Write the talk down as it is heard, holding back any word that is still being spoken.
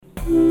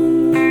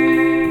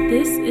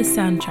This is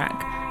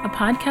Soundtrack, a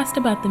podcast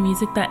about the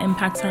music that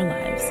impacts our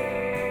lives.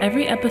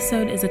 Every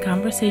episode is a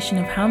conversation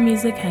of how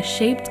music has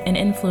shaped and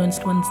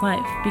influenced one's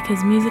life,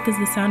 because music is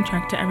the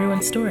soundtrack to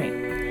everyone's story.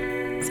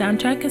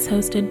 Soundtrack is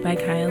hosted by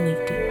Kaya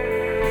Leakty.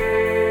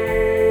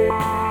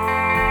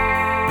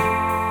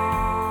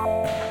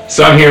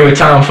 So I'm here with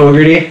Tom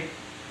Fogarty,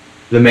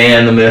 the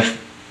man, the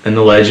myth, and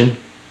the legend.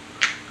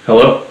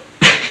 Hello.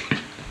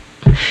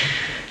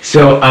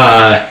 So,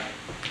 I'm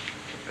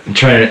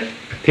trying to, I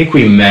think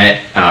we met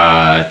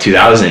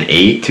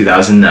 2008,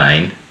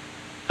 2009.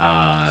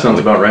 Sounds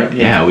about right.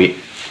 Yeah, we've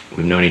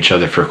known each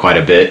other for quite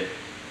a bit.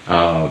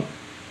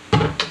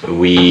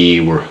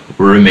 We were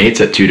roommates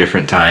at two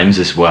different times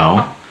as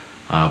well,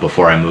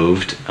 before I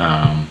moved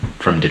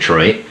from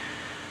Detroit.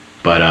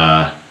 But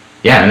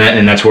yeah,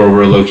 and that's where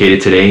we're located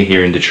today,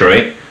 here in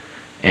Detroit.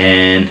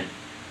 And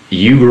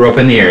you grew up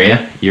in the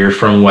area. You're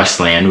from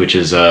Westland, which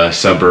is a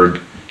suburb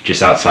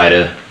just outside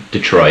of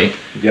Detroit.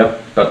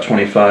 Yep, about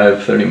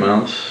 25, 30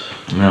 miles.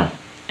 Yeah.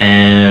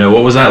 And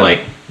what was that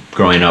like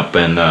growing up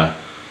in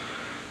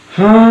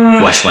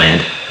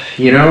Westland?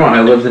 You know,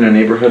 I lived in a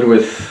neighborhood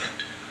with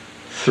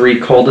 3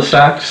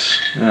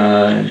 cul-de-sacs.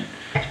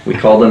 We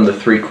called them the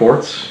 3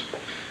 courts.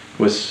 It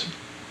was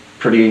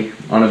pretty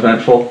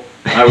uneventful.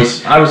 I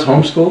was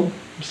homeschooled,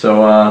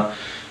 so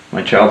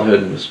my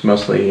childhood was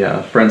mostly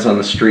friends on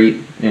the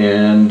street,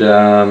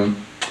 and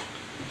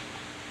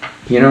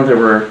you know, there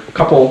were a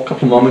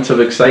couple moments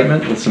of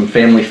excitement with some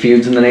family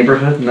feuds in the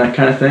neighborhood and that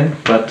kind of thing.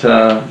 But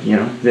you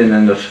know,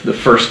 then the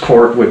first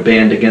court would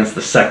band against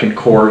the second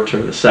court,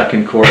 or the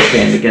second court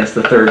band against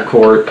the third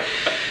court.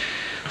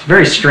 It's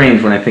very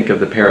strange when I think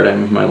of the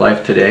paradigm of my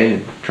life today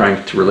and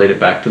trying to relate it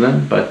back to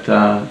them. But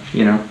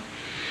you know,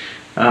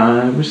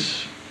 it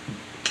was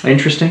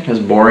interesting, as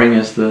boring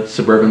as the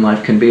suburban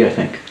life can be, I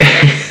think.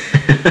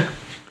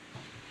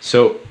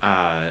 So,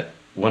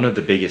 one of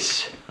the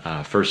biggest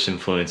first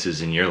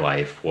influences in your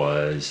life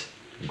was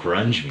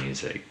grunge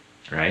music,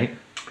 right?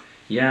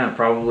 Yeah,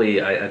 probably.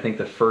 I think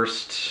the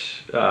first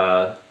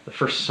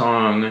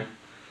song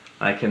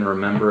I can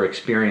remember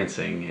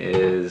experiencing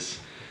is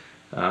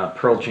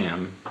Pearl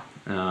Jam,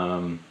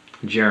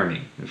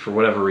 Jeremy. And for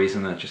whatever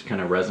reason, that just kind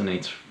of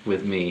resonates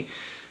with me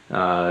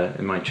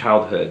in my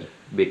childhood,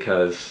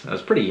 because I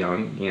was pretty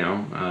young. You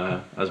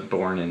know, I was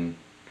born in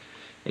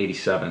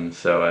 '87,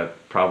 so I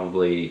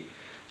probably,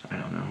 I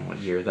don't know what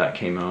year that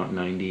came out,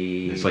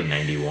 90... It's like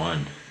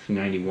 91.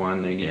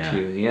 91,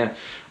 92, yeah.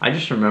 I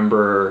just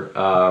remember,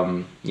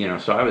 you know,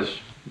 so I was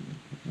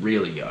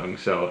really young,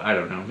 so I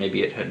don't know,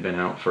 maybe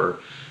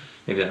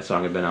that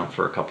song had been out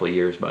for a couple of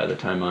years by the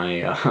time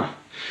I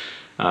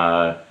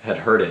had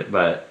heard it,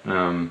 but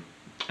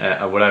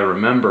what I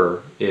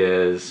remember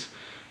is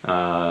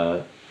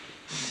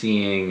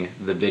seeing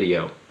the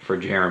video for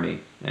Jeremy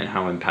and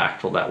how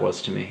impactful that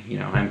was to me. You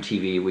know,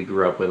 MTV, we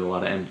grew up with a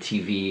lot of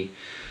MTV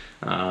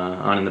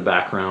on in the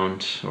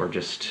background, or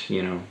just,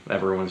 you know,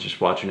 everyone's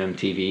just watching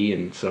MTV,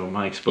 and so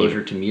my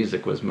exposure to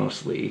music was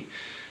mostly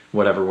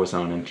whatever was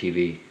on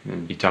MTV.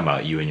 And You talking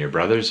about you and your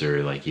brothers,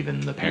 or like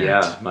even the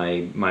parents?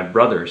 Yeah, my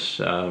brothers,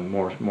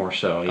 more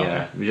so,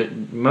 yeah. Okay.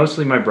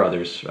 Mostly my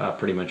brothers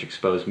pretty much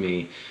exposed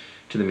me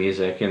to the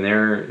music, and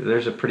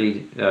there's a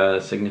pretty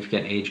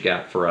significant age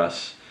gap for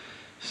us.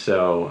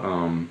 So,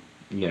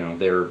 you know,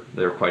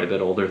 they're quite a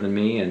bit older than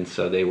me, and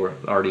so they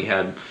already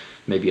had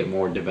maybe a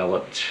more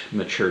developed,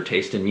 mature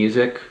taste in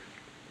music.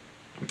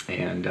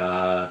 And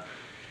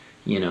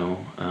you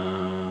know,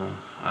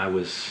 I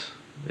was,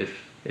 if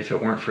it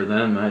weren't for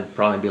them, I'd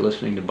probably be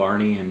listening to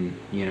Barney and,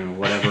 you know,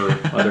 whatever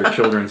other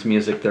children's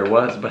music there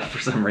was. But for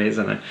some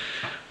reason,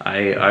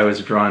 I was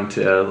drawn to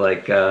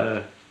this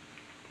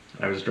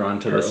Pearl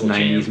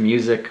 90s Jam.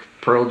 music,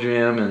 Pearl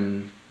Jam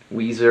and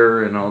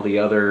Weezer and all the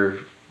other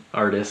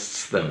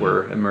artists that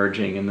were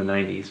emerging in the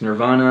 90s.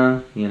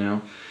 Nirvana, you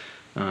know,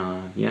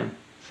 yeah.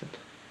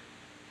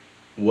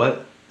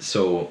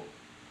 So,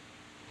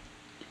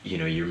 you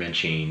know, you're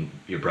mentioning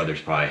your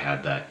brothers probably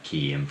had that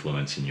key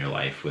influence in your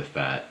life with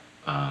that.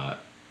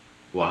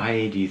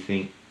 Why do you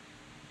think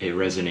it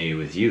resonated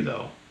with you,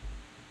 though?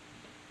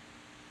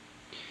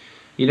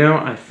 You know,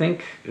 I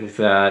think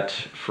that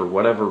for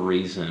whatever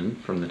reason,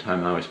 from the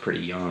time I was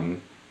pretty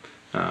young,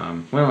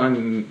 well,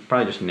 I'm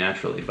probably just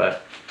naturally,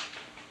 but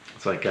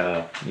it's like,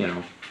 you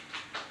know,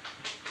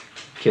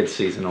 kid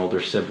sees an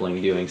older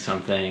sibling doing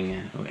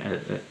something,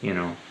 you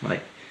know,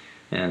 like,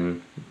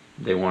 and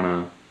they want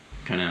to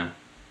kind of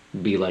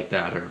be like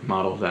that or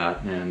model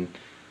that. And,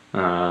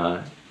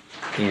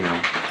 you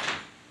know,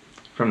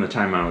 from the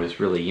time I was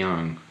really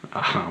young,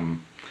 I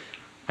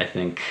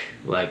think,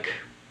 like,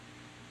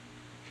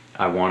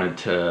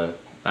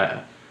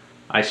 I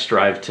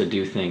strive to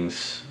do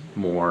things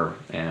more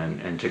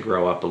and to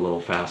grow up a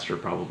little faster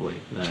probably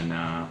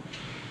than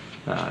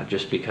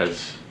just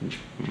because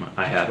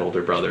I had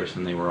older brothers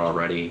and they were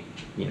already,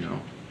 you know,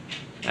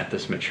 at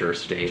this mature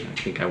state. I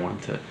think I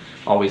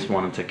always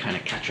wanted to kind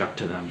of catch up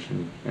to them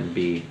and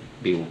be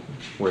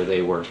where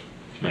they were,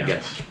 I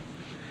guess.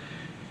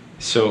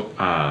 So,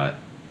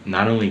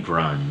 not only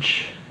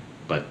grunge,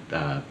 but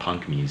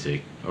punk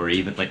music, or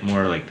even like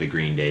more like the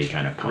Green Day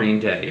kind of punk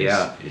Green Day,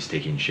 is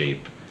taking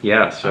shape.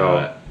 Yeah,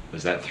 so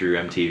was that through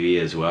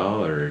MTV as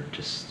well, or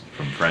just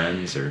from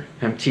friends, or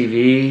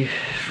MTV,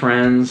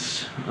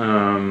 friends,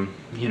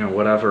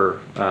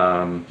 whatever.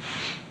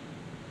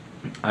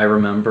 I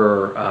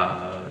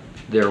remember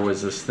there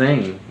was this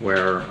thing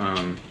where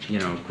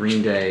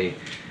Green Day.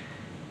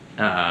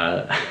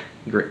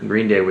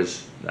 Green Day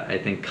was, I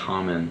think,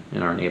 common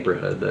in our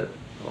neighborhood, that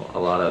a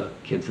lot of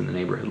kids in the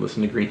neighborhood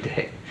listened to Green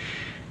Day,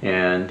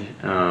 and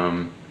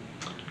I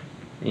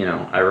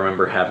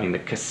remember having the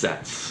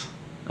cassettes,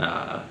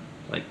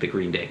 like the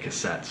Green Day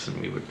cassettes,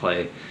 and we would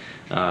play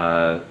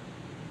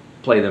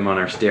them on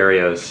our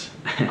stereos.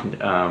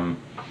 And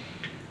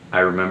I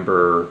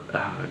remember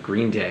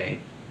Green Day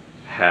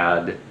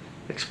had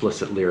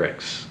explicit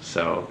lyrics,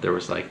 so there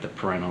was like the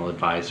parental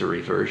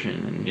advisory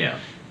version, and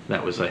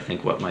that was, I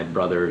think, what my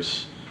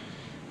brothers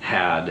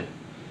had.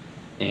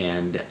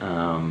 And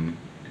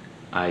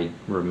I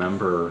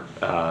remember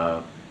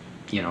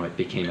it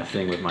became a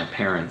thing with my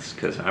parents,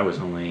 because I was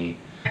only,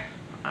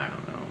 I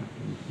don't know,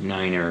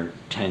 9 or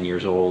 10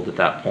 years old at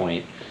that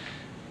point,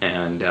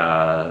 and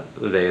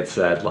they had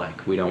said,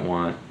 like, we don't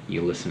want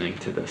you listening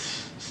to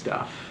this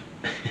stuff.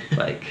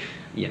 Like,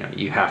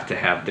 you have to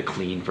have the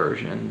clean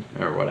version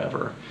or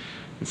whatever.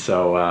 And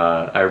so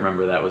I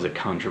remember that was a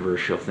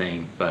controversial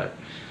thing, but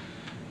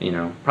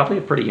probably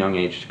a pretty young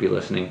age to be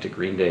listening to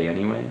Green Day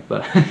anyway.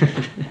 But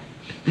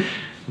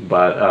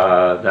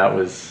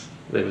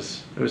it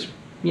was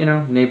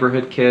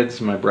neighborhood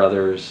kids, my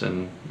brothers,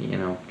 and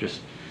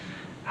just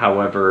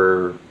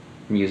however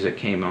music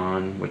came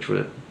on, which would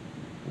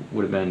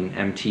have been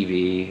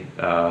MTV,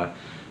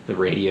 the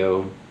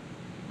radio,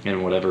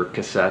 and whatever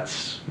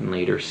cassettes and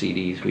later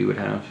CDs we would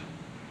have.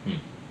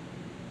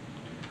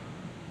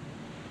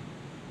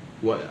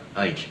 What,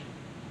 like,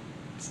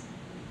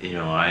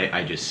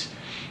 I just,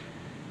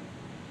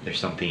 there's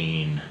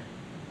something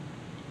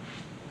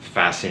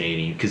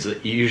fascinating, because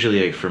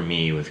usually, like, for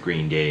me with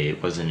Green Day,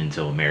 it wasn't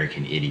until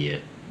American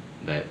Idiot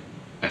that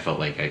I felt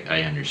like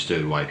I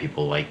understood why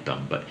people liked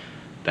them, but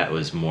that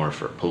was more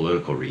for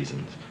political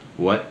reasons.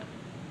 What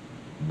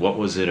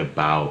was it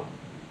about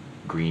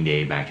Green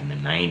Day back in the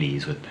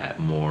 90s with that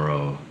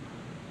moral,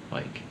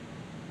 like,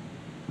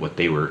 what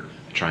they were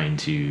trying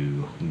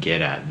to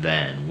get at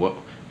then?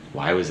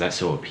 Why was that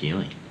so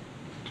appealing?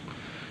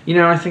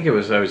 I think I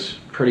was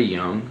pretty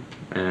young,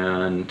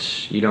 and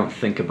you don't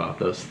think about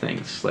those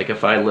things. Like,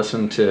 if I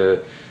listened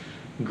to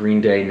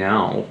Green Day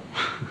now,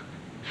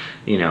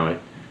 it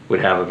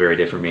would have a very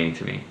different meaning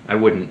to me. I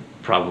wouldn't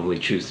probably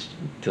choose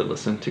to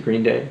listen to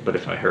Green Day, but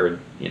if I heard,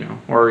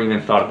 or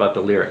even thought about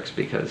the lyrics,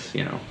 because,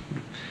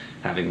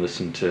 having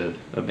listened to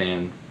a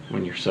band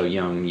when you're so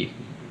young,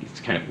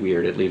 it's kind of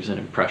weird. It leaves an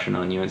impression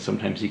on you, and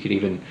sometimes you could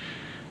even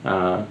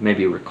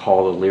maybe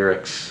recall the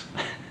lyrics.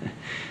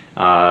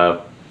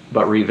 But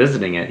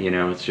revisiting it,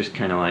 it's just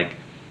kind of like,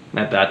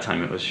 at that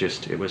time it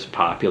was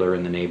popular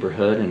in the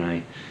neighborhood, and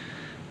I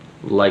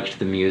liked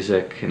the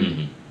music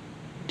and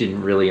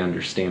didn't really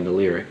understand the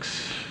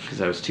lyrics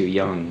because I was too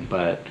young.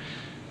 But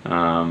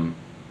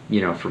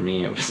for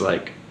me, it was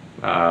like,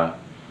 I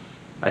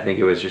think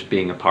it was just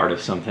being a part of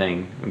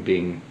something, and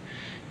being,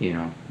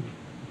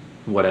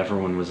 what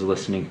everyone was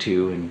listening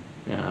to,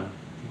 and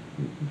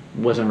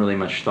wasn't really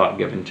much thought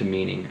given to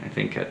meaning, I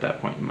think, at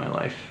that point in my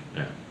life.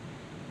 Yeah.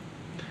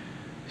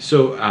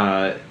 So,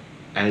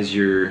 as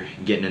you're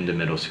getting into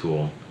middle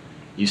school,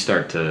 you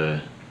start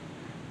to,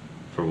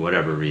 for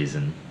whatever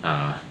reason,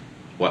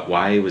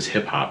 why was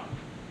hip hop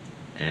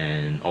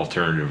and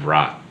alternative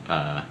rock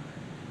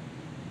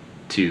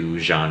two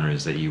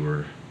genres that you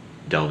were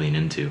delving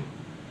into?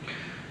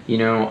 A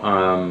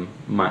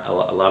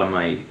lot of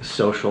my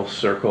social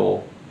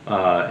circle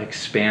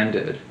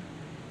expanded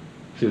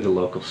through the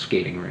local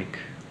skating rink,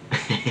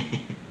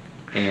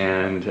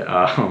 and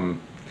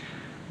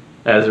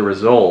as a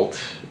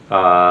result,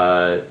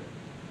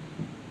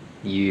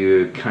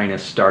 you kind of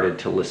started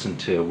to listen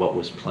to what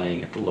was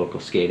playing at the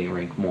local skating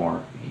rink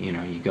more.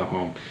 You go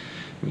home,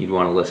 you'd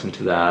want to listen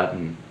to that,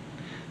 and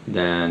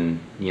then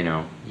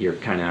you're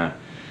kind of,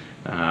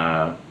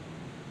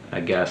 I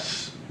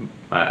guess,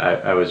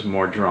 I was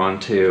more drawn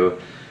to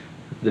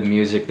the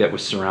music that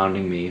was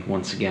surrounding me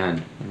once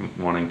again,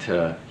 wanting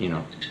to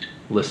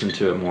listen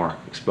to it more,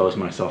 expose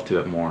myself to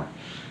it more.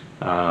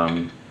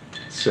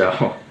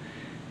 So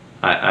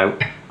I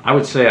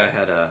would say I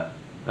had a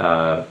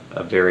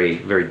very,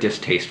 very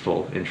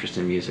distasteful interest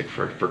in music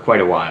for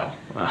quite a while,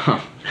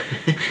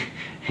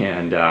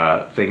 and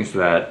things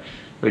that I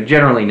would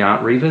generally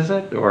not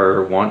revisit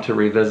or want to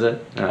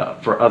revisit,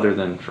 other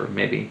than for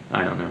maybe,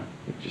 I don't know,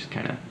 it's just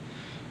kind of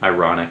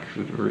ironic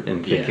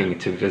in thinking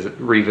to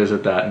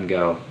revisit that and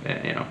go,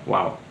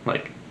 wow,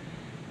 like,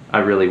 I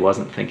really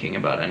wasn't thinking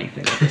about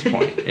anything at this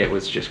point. It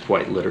was just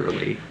quite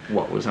literally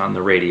what was on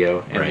the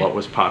radio and what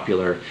was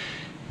popular,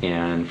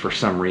 and for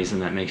some reason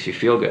that makes you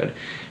feel good.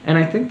 And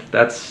I think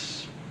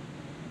that's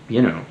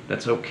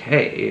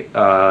okay.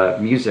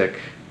 Music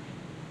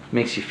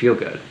makes you feel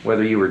good,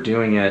 whether you were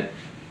doing it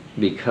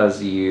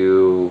because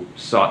you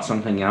sought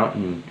something out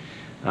and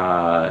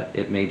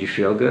it made you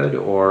feel good,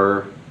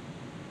 or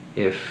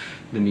if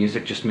the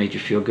music just made you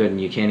feel good and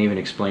you can't even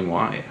explain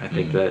why. I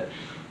think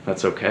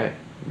that's okay.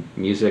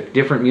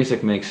 Different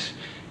music makes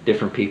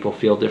different people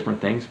feel different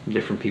things.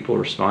 Different people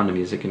respond to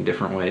music in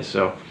different ways.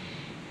 So,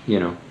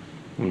 when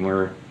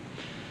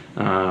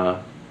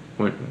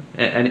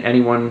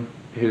anyone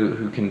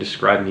who can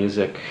describe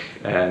music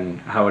and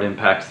how it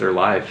impacts their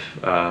life,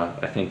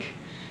 I think,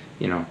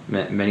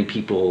 many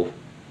people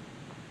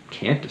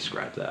can't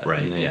describe that.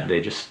 Right. And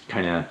they just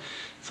kind of,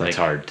 it's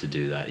hard to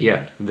do that.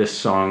 Yeah. This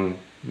song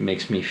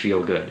makes me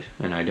feel good,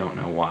 and I don't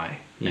know why.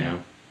 You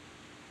know.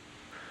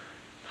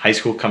 High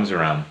school comes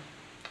around,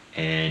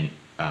 and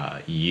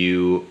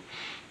you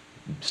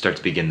start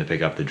to begin to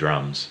pick up the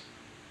drums.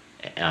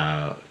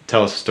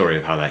 Tell us a story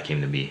of how that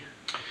came to be.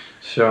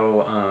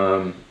 So,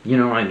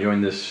 I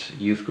joined this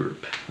youth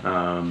group,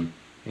 and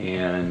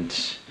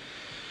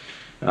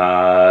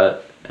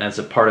as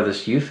a part of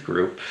this youth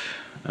group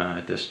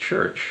at this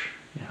church,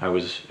 I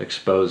was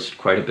exposed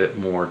quite a bit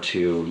more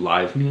to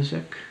live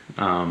music.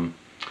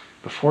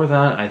 Before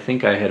that, I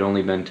think I had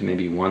only been to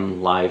maybe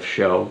one live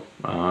show,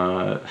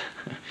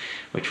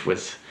 which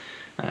was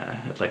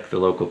at like the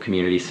local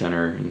community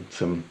center, and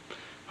some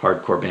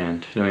hardcore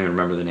band. I don't even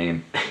remember the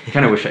name.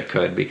 Kind of wish I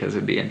could, because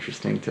it'd be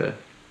interesting to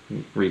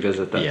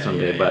revisit that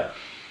someday, but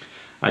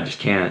I just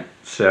can't.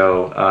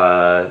 So,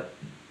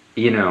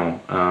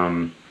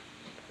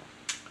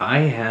 I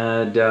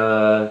had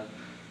a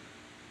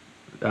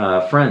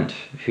friend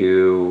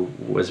who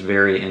was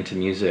very into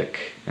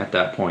music at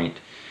that point.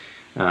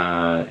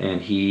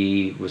 And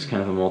he was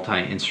kind of a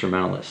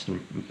multi-instrumentalist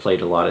and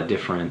played a lot of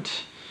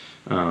different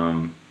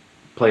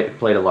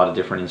played a lot of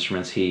different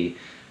instruments. He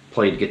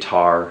played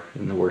guitar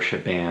in the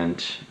worship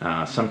band.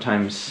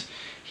 Sometimes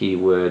he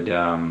would,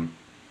 I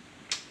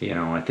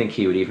think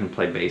he would even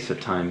play bass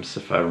at times,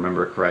 if I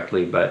remember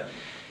correctly. But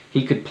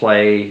he could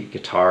play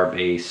guitar,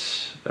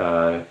 bass.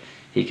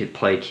 He could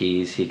play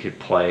keys. He could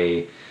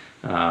play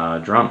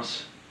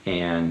drums.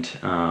 And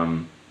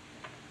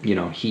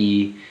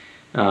he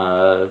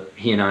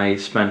and I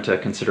spent a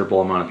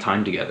considerable amount of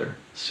time together.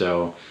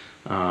 So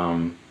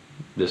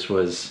this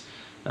was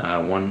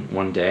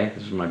one day.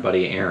 This was my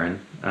buddy Aaron,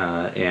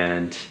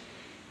 and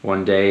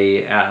one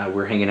day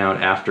we're hanging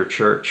out after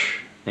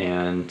church,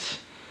 and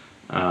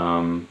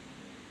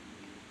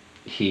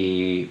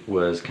he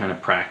was kind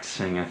of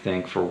practicing, I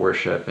think, for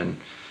worship, and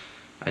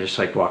I just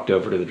walked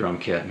over to the drum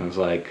kit and was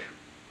like,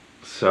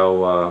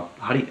 "So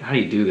how do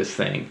you do this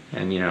thing?"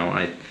 And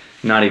I.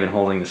 Not even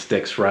holding the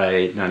sticks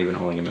right, not even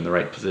holding them in the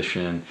right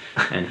position.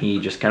 And he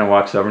just kind of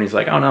walks over and he's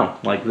like, "Oh no,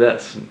 like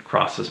this," and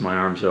crosses my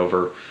arms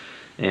over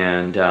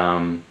and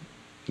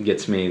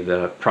gets me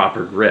the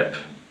proper grip.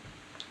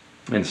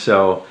 And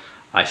so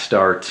I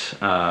start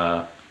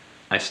kind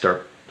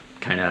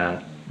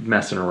of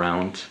messing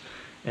around,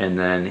 and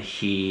then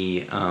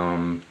he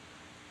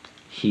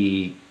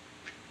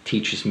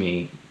teaches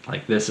me,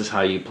 like, this is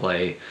how you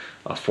play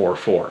a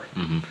 4/4.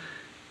 Mm-hmm.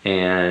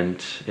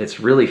 And it's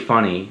really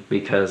funny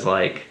because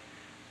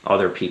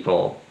other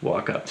people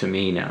walk up to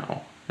me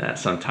now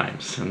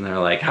sometimes and they're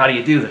like, "How do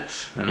you do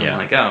this?" And I'm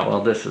like, "Oh,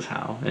 well, this is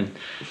how." And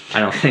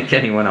I don't think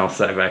anyone else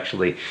I've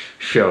actually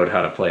showed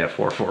how to play a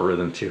 4/4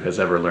 rhythm to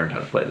has ever learned how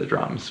to play the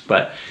drums.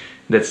 But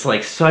it's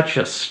such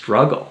a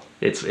struggle.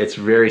 It's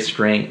very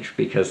strange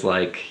because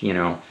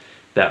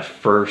that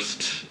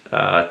first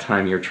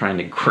time you're trying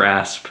to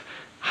grasp,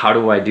 how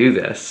do I do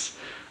this?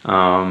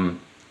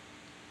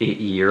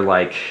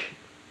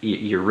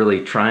 You're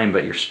really trying,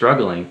 but you're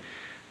struggling.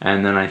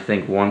 And then I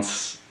think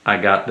once I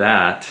got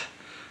that,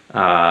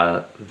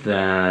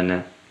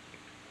 then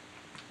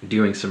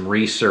doing some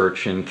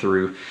research and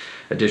through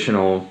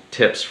additional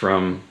tips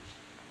from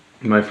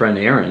my friend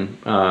Aaron,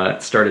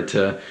 it started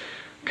to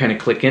kind of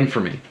click in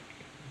for me.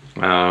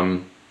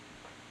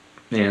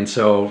 And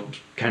so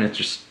kind of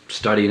just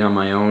studied on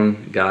my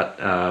own, got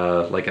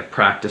a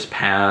practice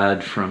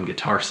pad from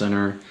Guitar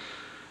Center,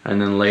 and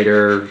then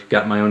later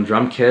got my own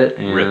drum kit.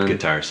 And Rip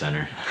Guitar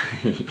Center.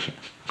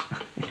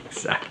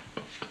 Exactly.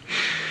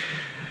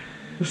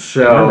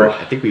 So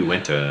I think we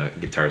went to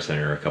Guitar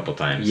Center a couple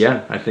times.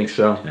 Yeah, I think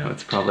so. Yeah.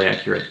 That's probably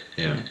accurate.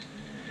 Yeah.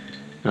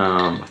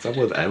 What's up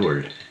with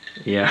Edward?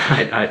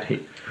 Yeah,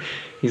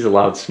 he's a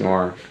loud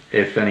snorer.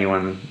 If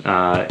anyone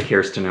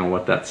cares to know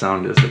what that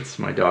sound is, it's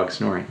my dog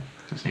snoring.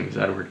 His name is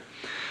Edward.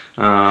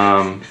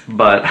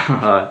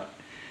 But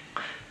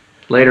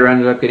later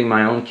ended up getting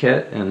my own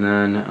kit, and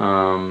then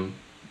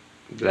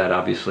that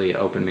obviously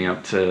opened me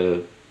up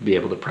to be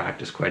able to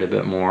practice quite a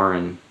bit more,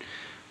 and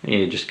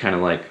just kind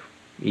of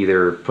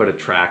either put a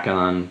track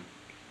on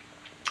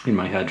in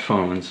my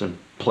headphones and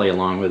play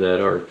along with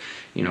it, or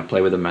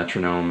play with a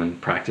metronome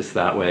and practice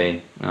that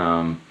way.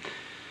 And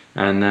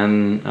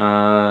then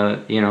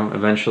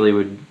eventually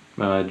would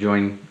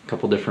join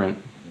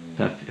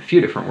a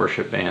few different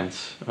worship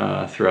bands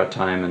throughout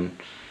time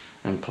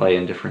and play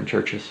in different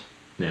churches.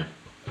 Yeah.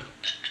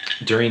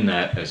 During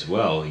that as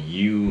well,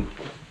 you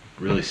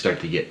really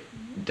start to get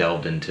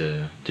delved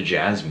into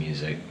jazz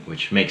music,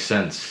 which makes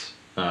sense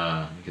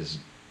because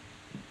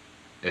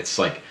it's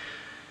like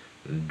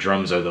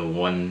drums are the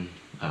one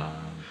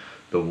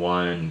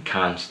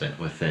constant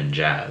within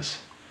jazz,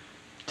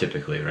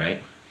 typically,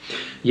 right?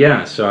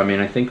 Yeah. So I mean,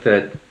 I think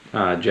that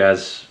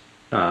jazz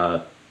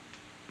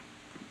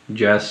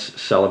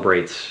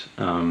celebrates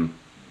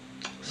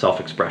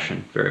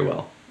self-expression very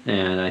well,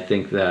 and I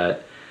think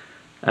that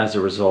as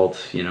a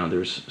result,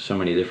 there's so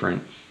many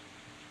different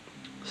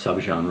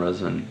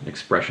subgenres and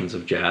expressions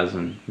of jazz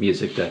and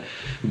music that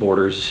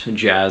borders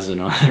jazz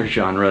and other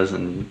genres,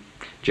 and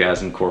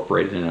jazz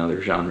incorporated in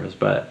other genres.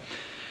 But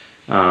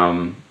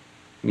I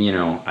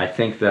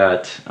think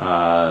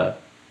that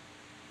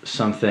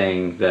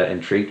something that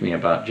intrigued me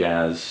about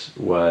jazz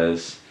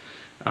was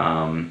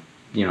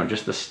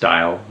just the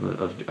style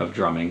of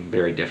drumming,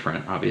 very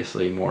different,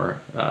 obviously more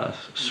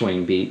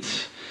swing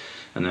beats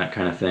and that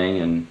kind of thing,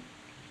 and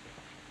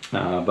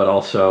but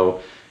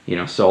also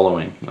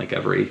soloing. Like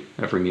every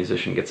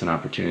musician gets an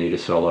opportunity to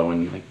solo,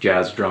 and like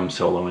jazz drum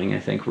soloing, I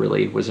think,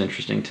 really was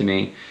interesting to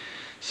me.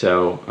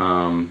 So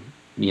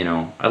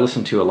I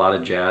listened to a lot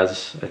of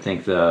jazz. I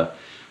think the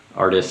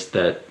artist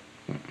that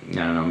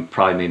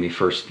probably made me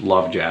first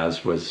love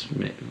jazz was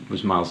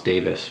Miles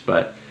Davis.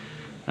 But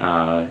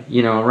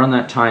around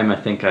that time, I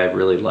think I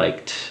really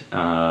liked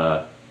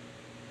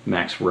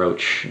Max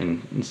Roach,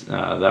 and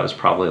that was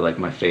probably like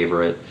my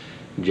favorite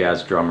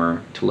jazz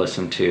drummer to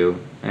listen to,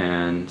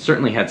 and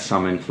certainly had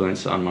some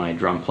influence on my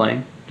drum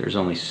playing. There's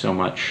only so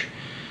much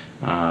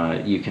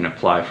you can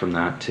apply from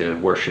that to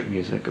worship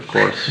music, of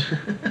course.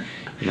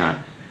 You're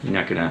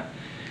not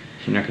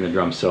gonna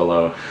drum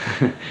solo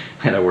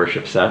at a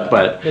worship set,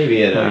 but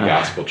maybe at a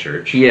gospel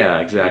church. Yeah,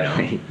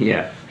 exactly.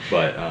 Yeah,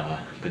 but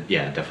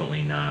yeah,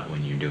 definitely not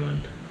when you're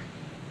doing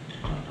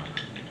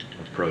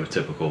a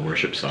prototypical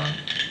worship song.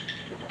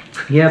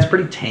 Yeah, it's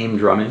pretty tame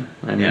drumming.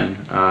 I mean,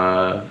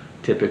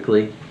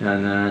 typically,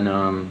 and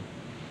then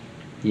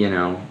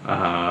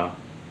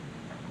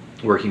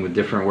working with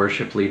different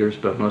worship leaders,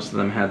 but most of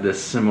them had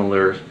this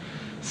similar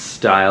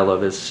style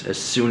of as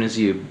soon as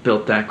you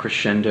built that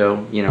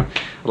crescendo, a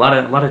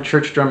lot of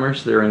church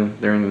drummers, they're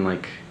in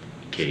like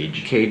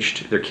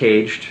caged. They're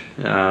caged.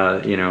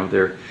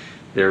 They're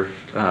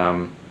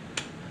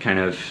kind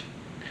of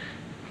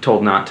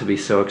told not to be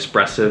so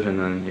expressive, and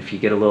then if you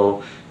get a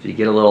little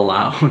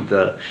loud,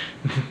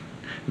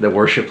 the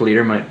worship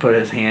leader might put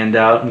his hand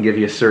out and give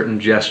you a certain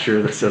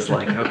gesture that says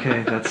like,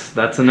 okay,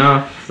 that's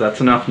enough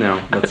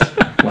now.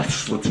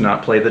 Let's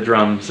not play the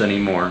drums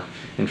anymore.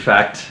 In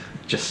fact,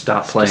 just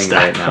stop playing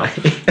right now.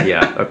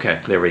 Yeah,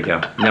 okay, there we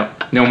go.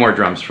 No more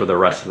drums for the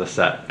rest of the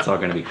set. It's all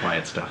going to be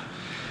quiet stuff.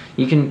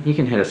 You can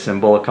hit a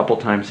cymbal a couple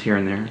times here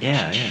and there.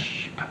 Yeah.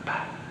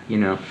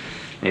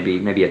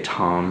 Maybe a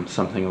tom,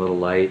 something a little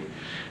light.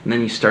 And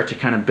then you start to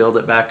kind of build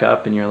it back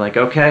up, and you're like,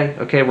 okay,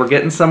 we're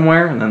getting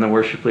somewhere. And then the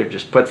worship leader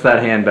just puts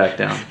that hand back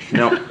down.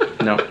 No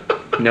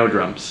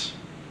drums.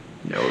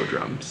 No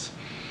drums.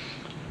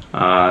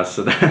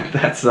 So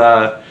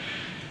that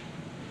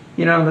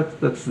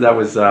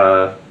was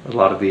a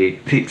lot of the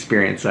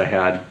experience I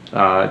had,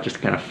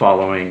 just kind of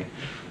following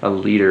a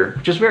leader,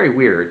 which is very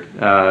weird,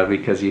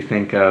 because you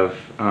think of,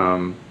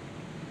 and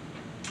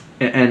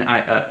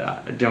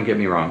I don't get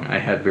me wrong, I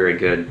had very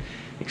good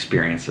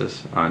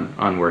experiences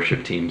on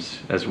worship teams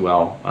as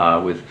well,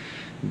 with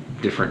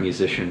different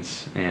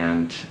musicians,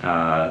 and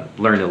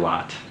learned a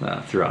lot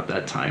throughout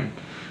that time.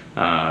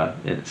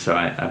 So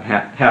I'm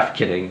half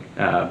kidding,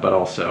 but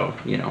also,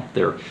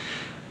 there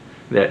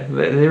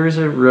is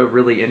a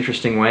really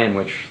interesting way in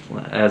which,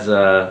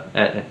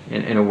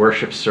 in a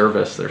worship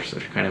service, there's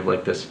kind of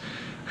like this.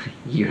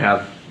 You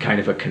have kind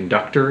of a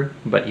conductor,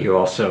 but you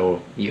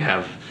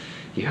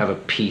have a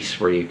piece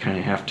where you kind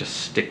of have to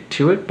stick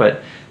to it.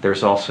 But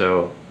there's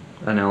also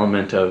an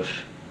element of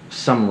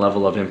some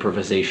level of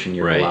improvisation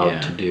you're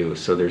allowed to do.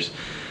 So there's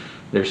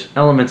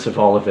elements of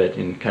all of it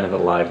in kind of a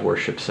live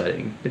worship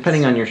setting,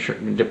 depending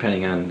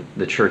on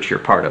the church you're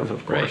part of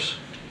course.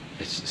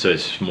 Right. So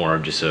it's more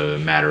of just a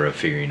matter of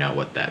figuring out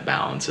what that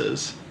balance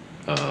is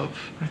of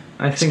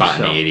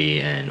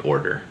spontaneity and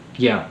order.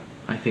 Yeah,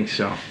 I think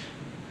so.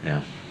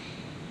 Yeah.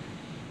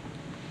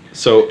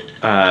 So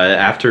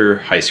after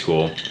high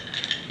school,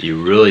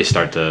 you really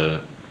start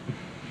to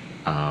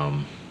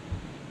kind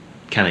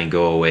of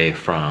go away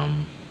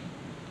from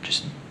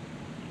just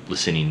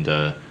listening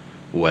to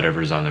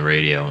whatever's on the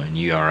radio, and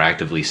you are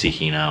actively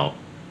seeking out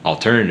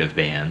alternative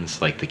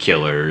bands like The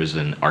Killers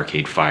and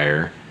Arcade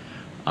Fire,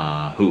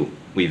 who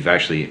we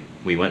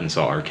went and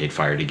saw Arcade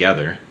Fire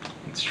together.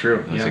 It's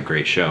true. It was a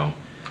great show.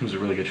 It was a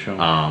really good show.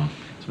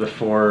 It's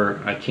before,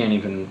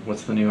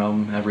 what's the new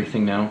album?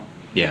 Everything Now?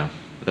 Yeah,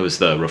 that was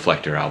the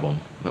Reflector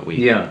album that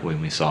when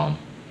we saw them.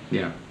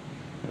 Yeah,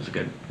 it was a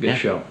good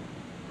show.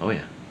 Oh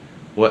yeah.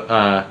 What?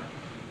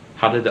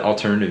 How did the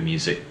alternative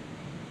music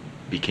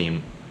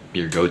became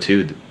your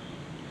go-to?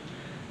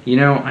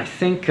 I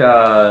think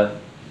as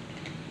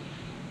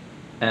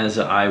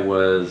I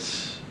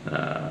was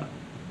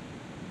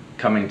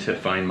coming to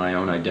find my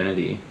own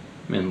identity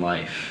in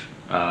life,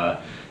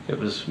 it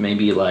was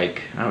maybe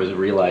like I was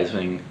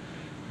realizing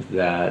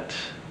that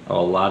a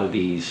lot of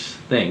these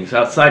things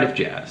outside of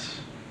jazz,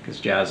 because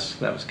jazz,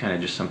 that was kind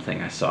of just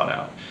something I sought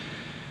out.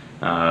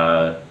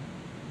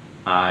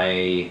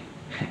 I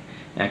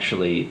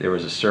actually, there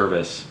was a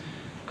service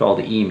called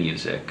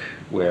eMusic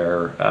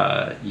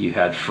where you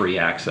had free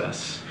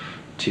access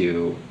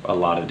to a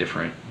lot of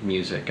different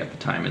music at the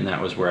time, and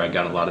that was where I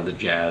got a lot of the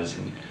jazz,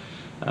 and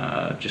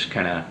just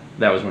kind of,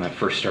 that was when I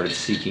first started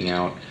seeking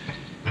out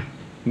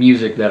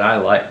music that I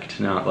liked,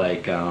 not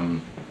like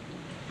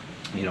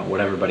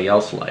what everybody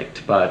else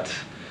liked, but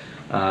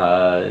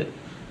I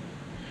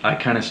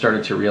kind of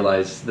started to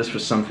realize this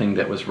was something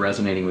that was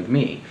resonating with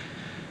me.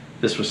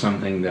 This was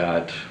something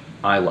that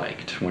I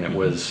liked when it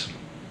was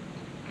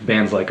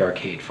bands like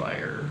Arcade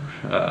Fire,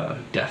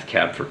 Death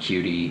Cab for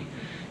Cutie,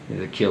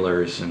 The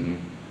Killers, and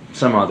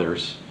some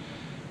others.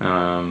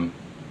 Others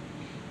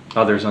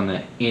on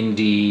the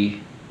indie,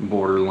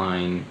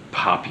 borderline,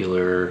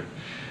 popular,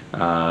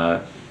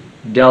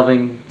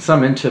 delving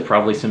some into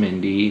probably some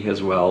indie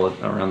as well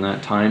around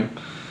that time.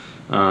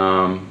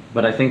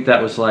 But I think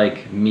that was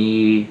like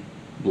me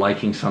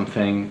liking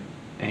something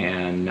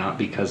and not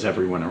because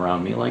everyone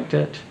around me liked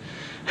it.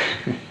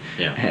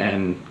 Yeah.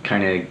 And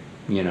kind of,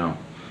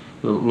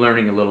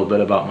 learning a little bit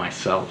about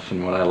myself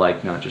and what I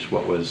liked, not just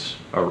what was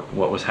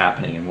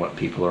happening and what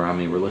people around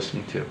me were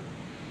listening to.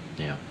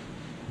 Yeah.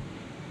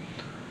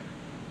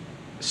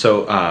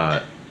 So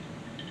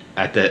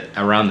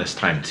around this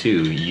time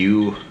too,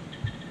 you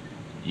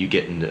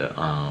get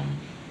into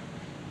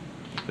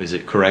is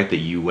it correct that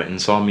you went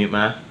and saw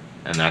Mutemath,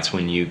 and that's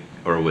when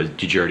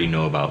did you already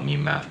know about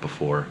Mutemath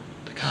before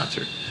the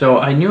concert? So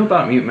I knew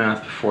about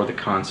Mutemath before the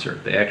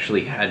concert. They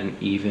actually hadn't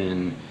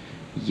even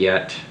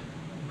yet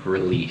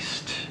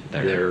released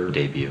their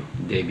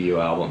debut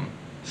album,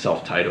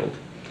 self-titled,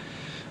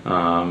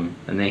 and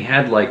they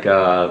had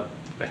I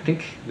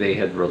think they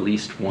had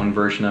released one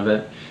version of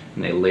it,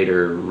 and they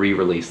later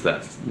re-released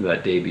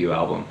that debut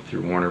album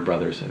through Warner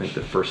Brothers. I think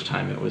the first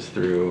time it was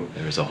through...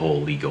 There was a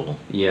whole legal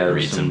there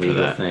was reason some for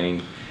legal that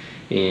thing.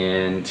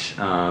 And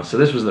so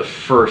this was the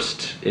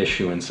first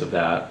issuance of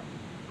that.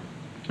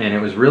 And it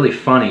was really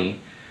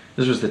funny.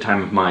 This was the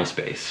time of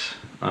MySpace.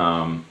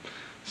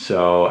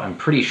 So I'm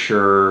pretty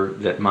sure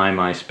that my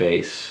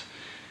MySpace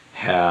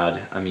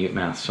had a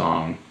Mutemath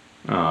song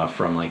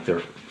from like their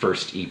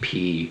first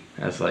EP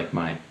as like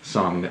my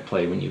song that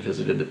played when you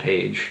visited the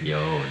page.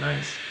 Yo,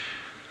 nice.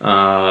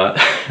 That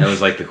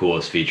was like the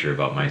coolest feature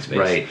about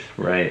MySpace.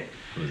 Right.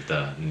 It was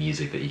the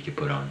music that you could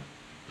put on.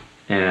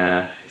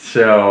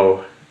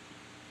 So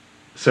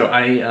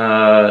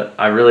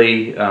I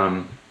really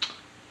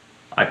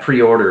I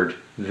pre-ordered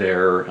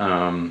their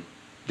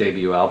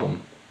debut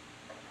album,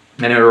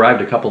 and it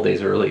arrived a couple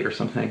days early or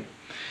something.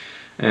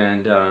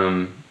 And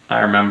I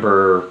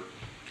remember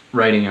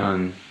writing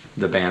on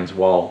the band's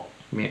wall,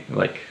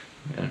 like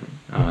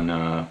on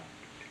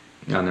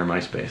their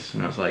MySpace,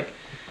 and I was like,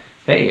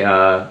 hey,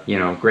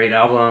 great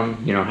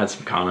album, had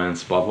some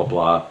comments, blah, blah,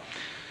 blah.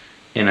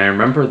 And I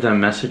remember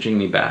them messaging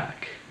me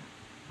back,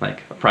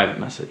 like a private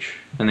message.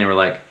 And they were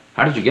like,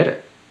 how did you get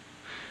it?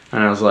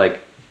 And I was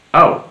like,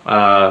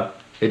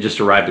 it just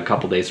arrived a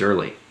couple days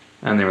early.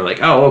 And they were like,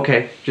 oh,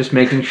 okay, just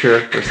making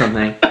sure or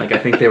something. Like, I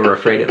think they were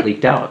afraid it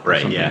leaked out or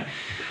something. Yeah.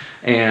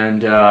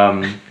 And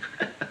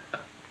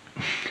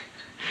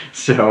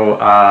so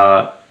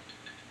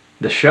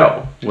the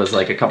show was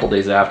like a couple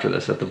days after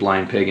this at the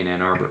Blind Pig in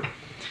Ann Arbor.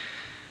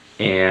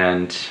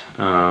 And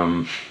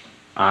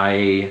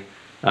I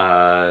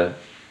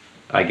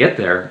get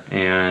there,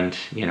 and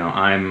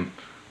I'm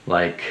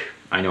like,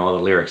 I know all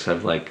the lyrics.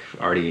 I've like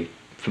already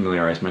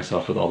familiarized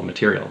myself with all the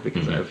material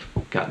because I've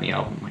gotten the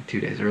album like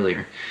 2 days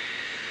earlier.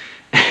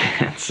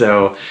 And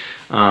so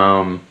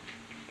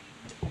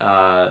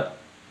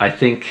I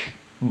think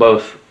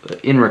both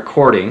in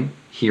recording,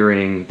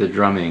 hearing the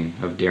drumming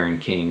of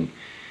Darren King,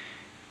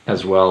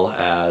 as well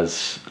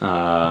as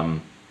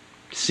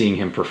seeing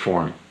him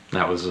perform,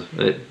 that was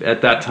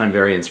at that time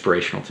very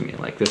inspirational to me.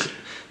 Like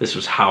this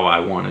was how I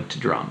wanted to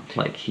drum.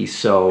 Like, he's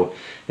so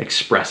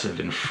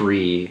expressive and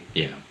free.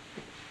 Yeah.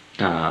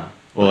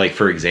 Well, like,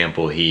 for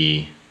example,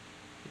 he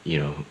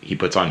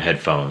puts on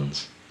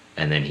headphones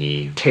and then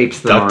he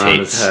tapes them around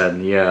his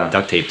head. Yeah.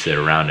 Duct tapes it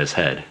around his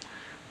head.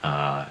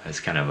 As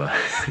kind of a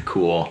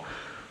cool,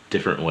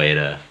 different way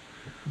to.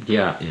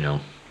 Yeah.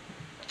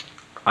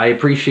 I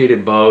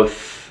appreciated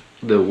both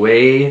the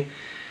way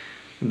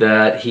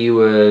that he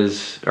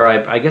was, or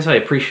I guess I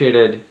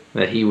appreciated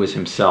that he was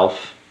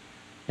himself,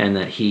 and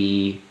that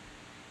he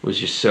was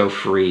just so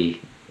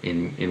free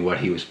in what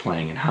he was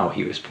playing and how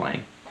he was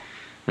playing.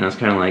 And I was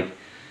kind of like,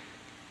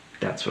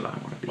 that's what I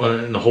want to be. Well,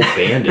 and the whole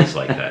band is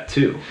like that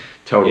too.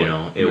 Totally.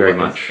 Very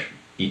much.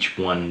 Each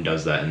one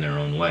does that in their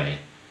own way.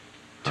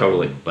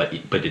 Totally. But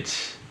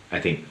it's, I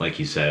think, like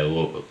you said,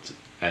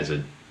 as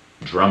a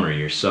drummer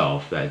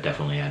yourself, that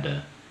definitely had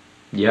to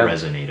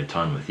resonate a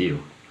ton with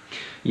you.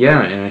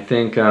 Yeah, and I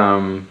think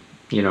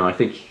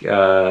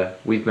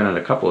we've been at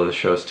a couple of the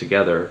shows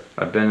together.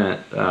 I've been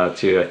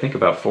to I think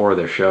about 4 of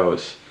their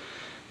shows,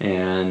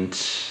 and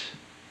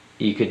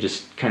you could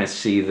just kind of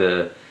see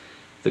the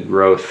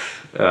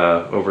growth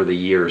over the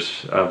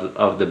years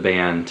of the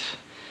band,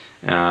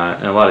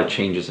 and a lot of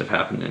changes have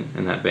happened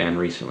in that band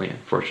recently.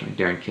 Unfortunately,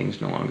 Darren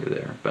King's no longer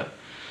there, but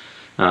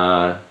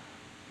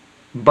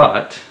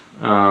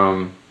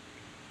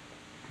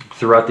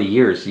throughout the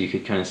years, you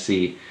could kind of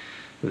see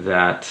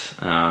that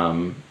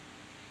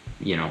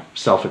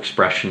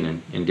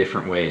self-expression in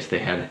different ways. They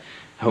had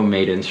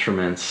homemade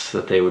instruments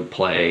that they would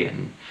play,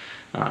 and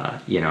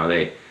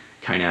they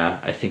kind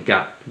of, I think,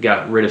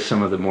 got rid of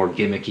some of the more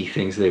gimmicky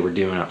things they were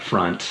doing up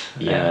front.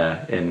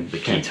 And the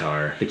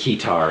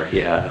guitar,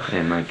 yeah,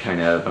 and like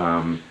kind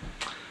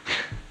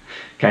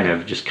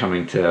of just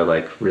coming to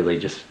like really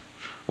just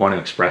want to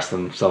express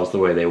themselves the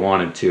way they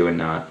wanted to, and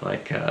not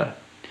like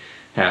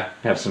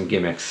have some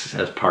gimmicks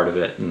as part of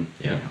it. And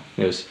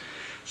it's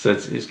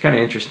kind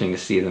of interesting to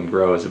see them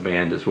grow as a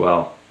band as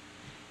well.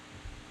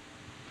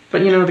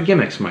 But the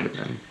gimmicks might have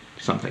been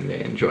something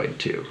they enjoyed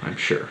too, I'm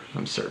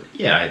certain.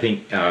 Yeah, I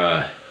think,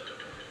 the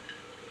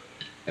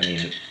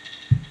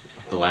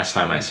last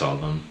time I saw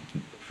them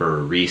for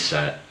a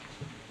reset,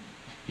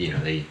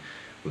 they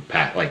would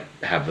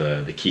have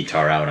the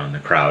guitar out on the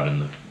crowd,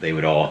 and they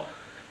would all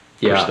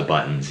push the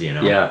buttons,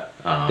 Yeah,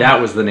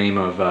 that was the name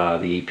of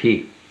the EP,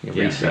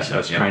 Reset. I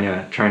was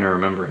yeah. trying to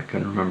remember, I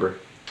couldn't remember.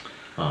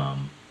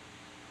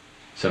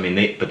 So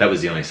but that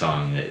was the only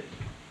song that,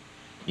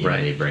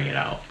 they bring it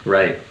out.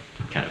 Right.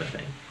 Kind of a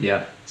thing.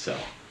 Yeah. So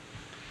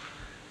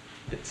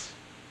it's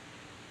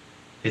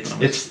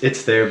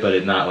there, but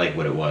it's not like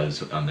what it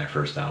was on their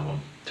first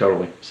album.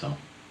 Totally. So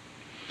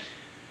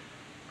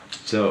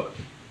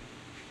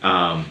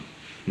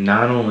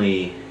not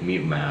only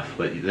Mutemath,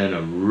 but then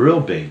a real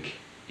big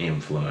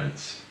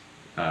influence,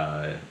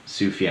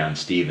 Sufjan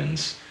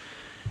Stevens,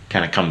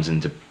 kind of comes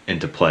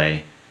into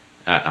play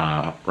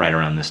at, right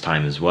around this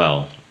time as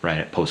well, right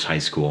at post high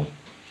school.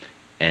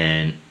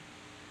 And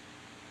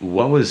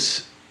what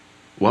was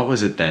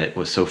it that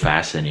was so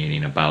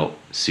fascinating about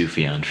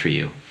Sufjan for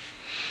you?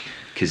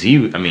 Because he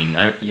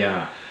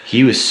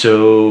was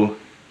so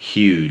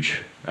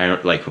huge.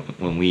 Like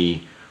when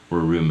we were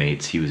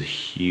roommates, he was a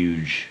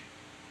huge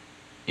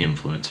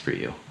influence for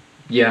you.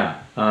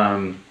 Yeah.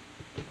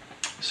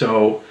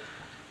 So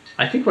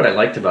I think what I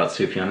liked about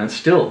Sufjan, and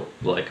still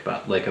like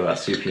about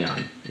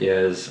Sufjan,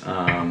 is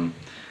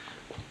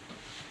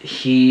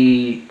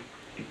he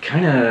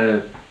kind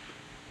of,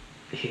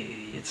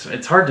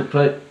 it's hard to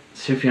put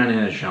Sufjan in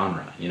a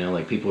genre,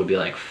 like people would be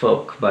like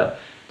folk, but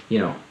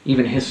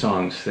even his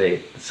songs,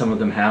 some of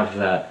them have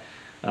that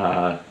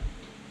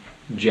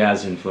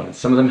jazz influence,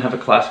 some of them have a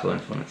classical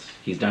influence.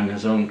 He's done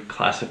his own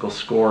classical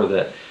score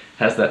that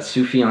has that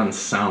Sufjan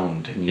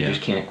sound, and you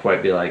just can't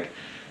quite be like,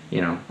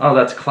 oh,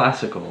 that's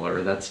classical,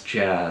 or that's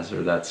jazz,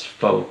 or that's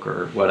folk,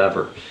 or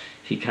whatever.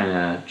 He kind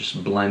of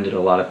just blended a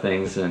lot of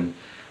things, and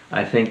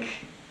I think,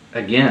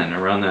 again,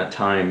 around that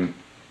time,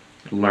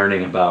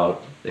 learning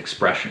about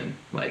expression,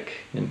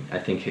 and I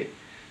think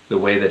the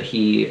way that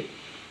he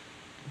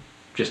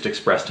just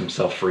expressed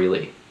himself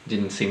freely,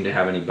 didn't seem to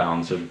have any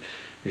bounds of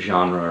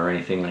genre or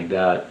anything like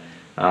that,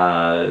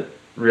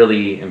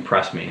 really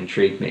impressed me,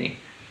 intrigued me.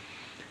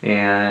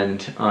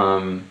 And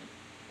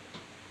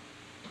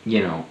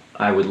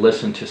I would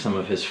listen to some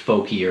of his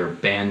folkier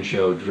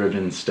banjo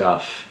driven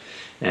stuff,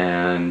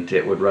 and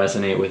it would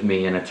resonate with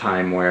me in a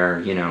time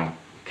where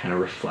kind of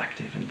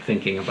reflective and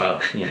thinking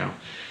about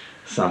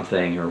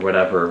something or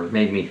whatever,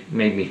 made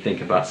me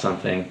think about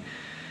something.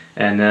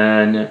 And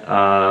then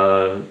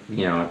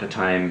at the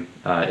time,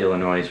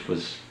 Illinois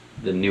was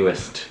the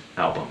newest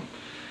album,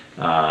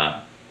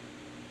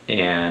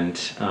 and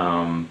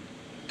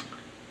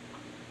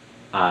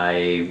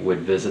I would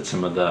visit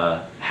some of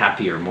the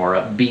happier, more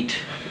upbeat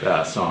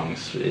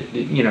songs.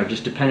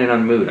 Just depending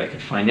on mood, I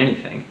could find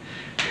anything.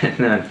 And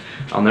then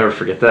I'll never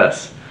forget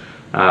this.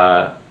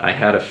 I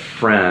had a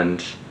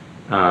friend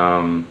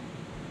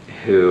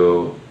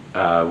who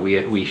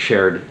we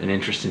shared an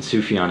interest in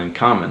Sufjan in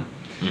common.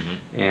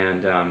 Mm-hmm.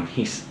 And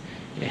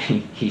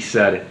he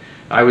said,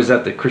 I was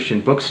at the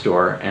Christian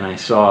bookstore and I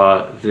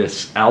saw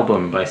this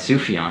album by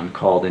Sufjan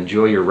called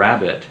Enjoy Your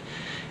Rabbit,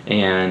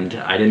 and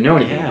I didn't know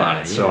anything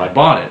about it, so I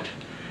bought it.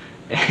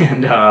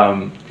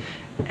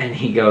 And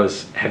he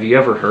goes, have you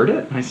ever heard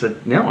it? And I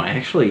said, no,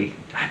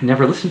 I've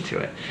never listened to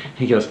it. And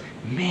he goes,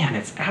 man,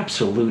 it's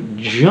absolute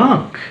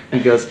junk.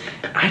 He goes,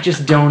 I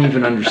just don't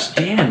even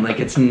understand.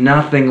 It's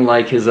nothing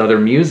like his other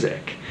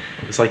music.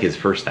 It's like his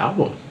first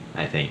album,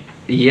 I think.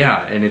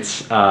 Yeah, and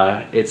it's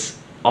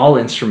all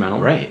instrumental,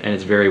 right? And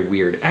it's very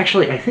weird.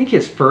 Actually, I think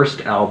his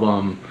first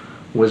album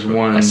was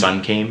one. A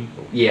Sun Came.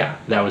 Yeah,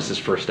 that was his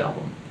first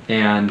album,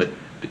 and it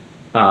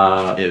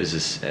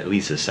was at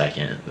least a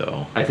second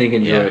though. I think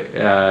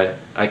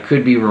I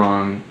could be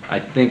wrong. I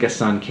think A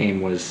Sun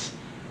Came was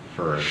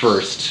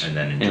first, and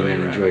then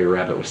Enjoy Your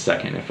Rabbit was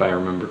second, if I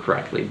remember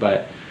correctly.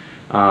 But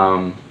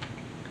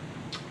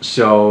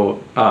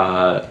so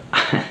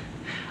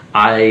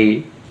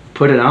I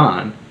put it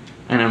on.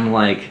 And I'm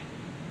like,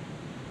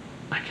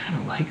 I kind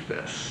of like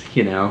this,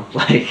 and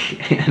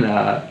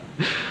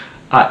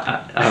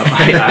I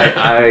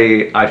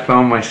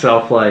found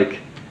myself like,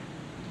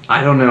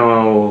 I don't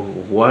know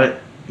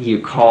what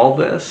you call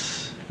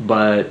this,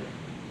 but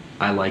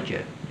I like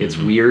it. It's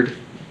weird,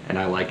 and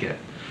I like it.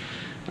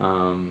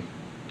 Well,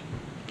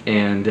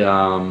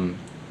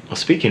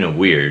 speaking of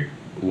weird,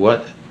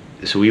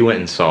 so we went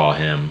and saw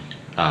him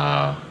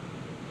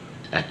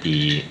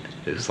it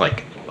was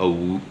like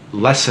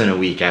less than a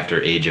week after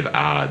Age of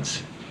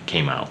Odds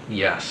came out.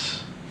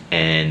 Yes.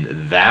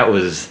 And that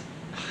was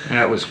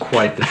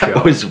quite the show.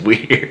 That was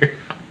weird.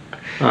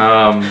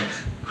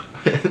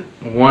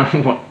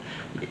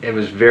 It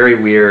was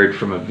very weird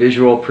from a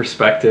visual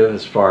perspective,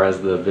 as far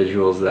as the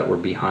visuals that were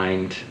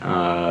behind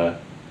the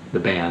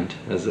band.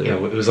 It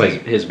was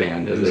like his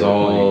band. It was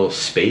all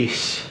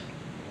space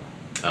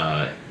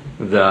type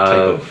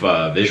of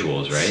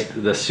visuals, right?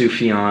 The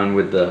Sufjan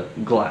with the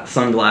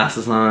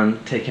sunglasses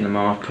on, taking them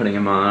off, putting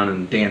them on,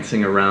 and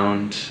dancing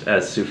around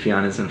as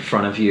Sufjan is in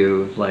front of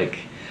you, like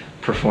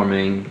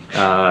performing.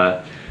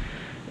 And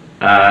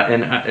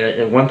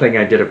one thing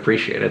I did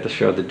appreciate at the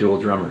show, the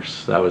dual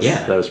drummers. That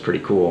was pretty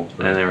cool.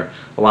 Right. And there were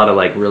a lot of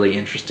like really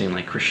interesting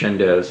like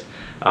crescendos.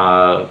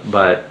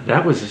 But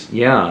that was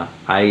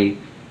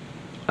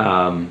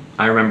I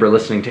remember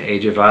listening to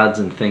Age of Odds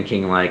and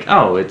thinking like,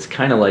 oh, it's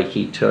kind of like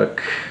he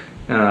took.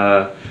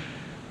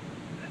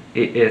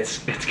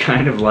 It's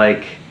kind of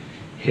like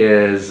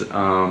his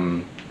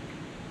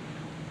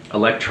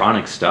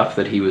electronic stuff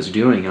that he was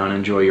doing on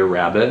Enjoy Your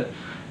Rabbit,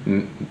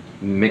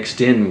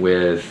 mixed in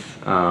with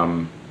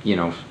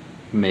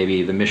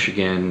maybe the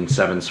Michigan,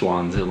 Seven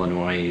Swans,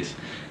 Illinois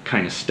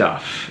kind of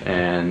stuff.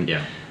 And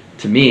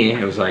to me,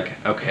 it was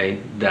like, okay,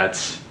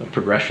 that's a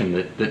progression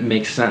that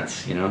makes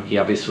sense. He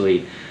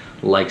obviously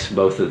likes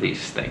both of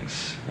these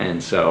things,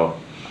 and so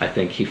I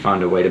think he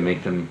found a way to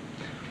make them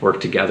work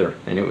together,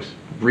 and it was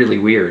really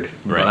weird,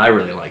 but I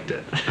really liked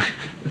it.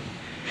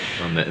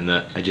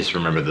 I just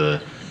remember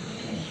the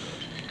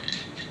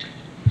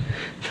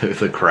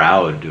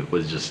crowd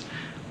was just,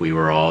 we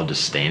were all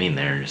just standing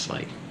there, just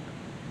like,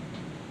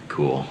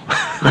 cool.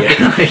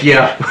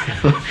 Yeah.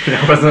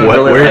 It wasn't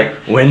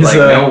when's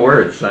no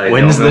words.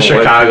 When's the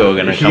Chicago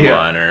gonna come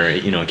on, or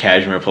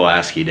Kazimir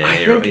Pulaski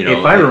Day,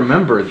 if I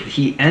remember,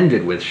 he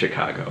ended with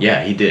Chicago.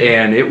 Yeah, he did,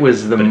 and it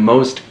was the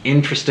most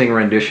interesting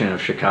rendition of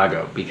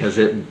Chicago because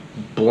it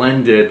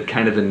blended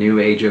kind of the new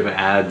Age of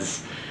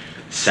Ads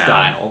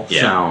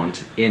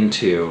sound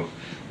into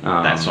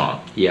that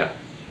song. Yeah.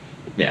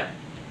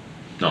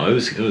 No, it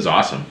was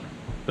awesome,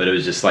 but it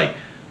was just like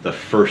the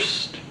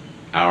first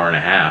hour and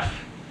a half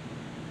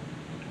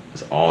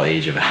was all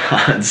Age of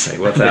Odds. Like,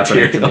 what's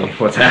happening to me?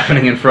 What's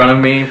happening in front of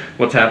me?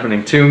 What's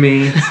happening to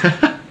me?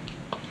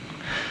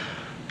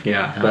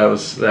 That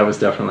was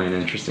definitely an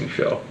interesting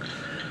show.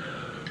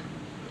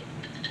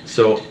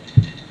 So,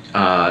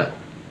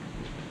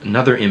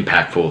 another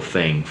impactful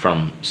thing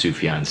from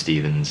Sufjan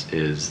Stevens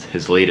is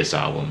his latest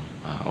album,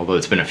 although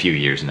it's been a few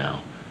years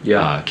now.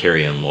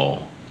 Carrie and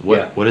Lowell.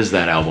 What does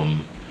that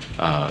album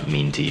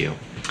mean to you?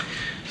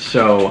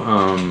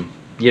 So,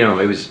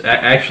 it was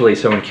actually,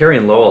 so when Carrie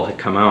and Lowell had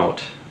come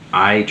out,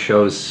 I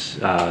chose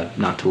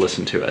not to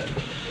listen to it.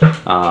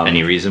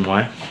 Any reason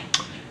why?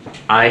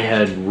 I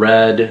had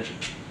read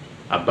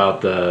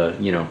about the,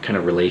 kind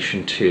of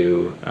relation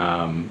to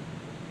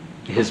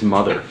his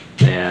mother,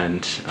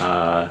 and,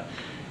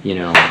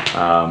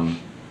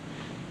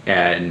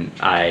 and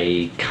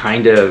I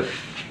kind of,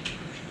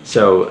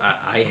 so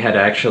I had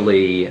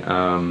actually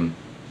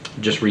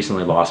just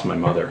recently lost my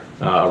mother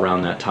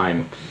around that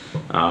time.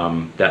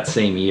 That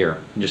same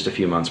year, just a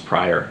few months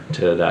prior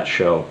to that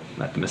show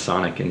at the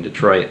Masonic in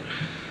Detroit.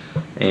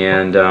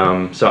 And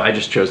so I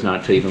just chose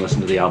not to even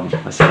listen to the album.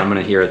 I said, I'm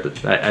going to hear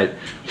it. I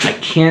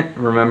can't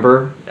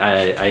remember.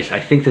 I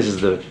think this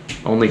is the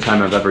only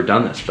time I've ever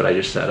done this, but I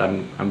just said,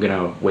 I'm going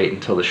to wait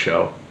until the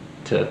show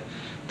to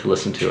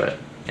listen to it.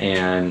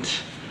 And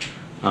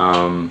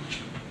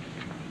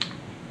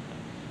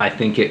I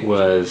think it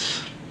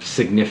was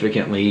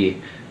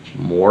significantly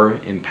more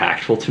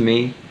impactful to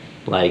me,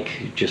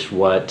 like just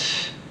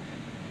what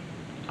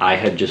I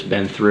had just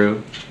been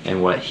through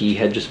and what he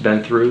had just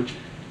been through,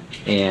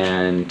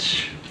 and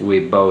we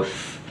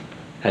both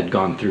had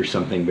gone through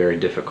something very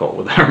difficult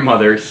with our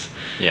mothers.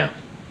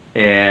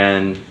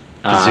 And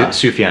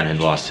Sufjan had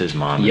lost his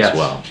mom as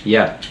well.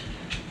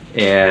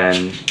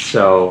 And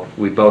so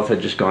we both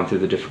had just gone through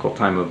the difficult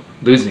time of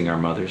losing our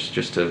mothers,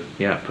 just to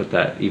put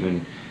that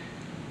even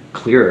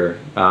clearer.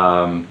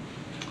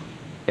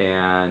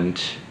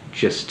 And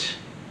just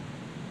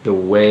the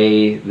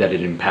way that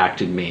it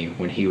impacted me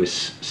when he was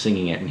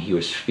singing it and he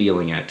was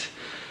feeling it,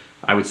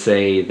 I would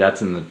say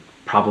that's in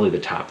probably the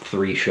top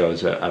 3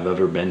 shows that I've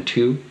ever been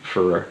to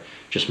for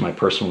just my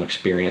personal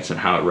experience and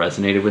how it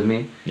resonated with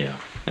me.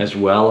 As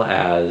well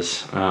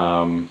as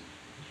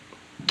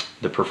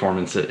the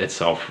performance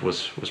itself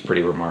was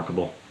pretty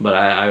remarkable. But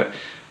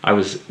I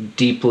was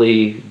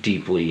deeply,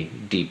 deeply,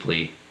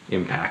 deeply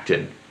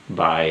impacted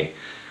by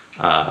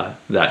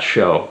that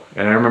show.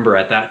 And I remember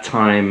at that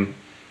time,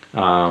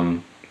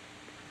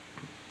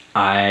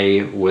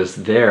 I was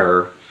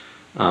there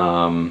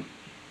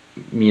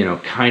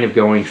kind of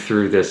going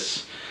through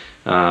this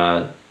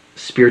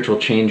spiritual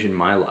change in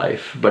my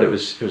life. But it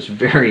was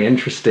very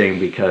interesting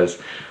because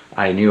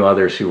I knew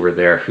others who were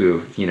there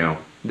who,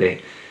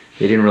 they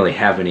didn't really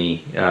have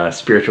any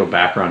spiritual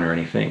background or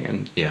anything.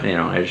 And,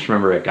 I just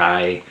remember a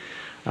guy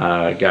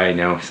I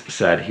know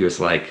said, he was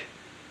like,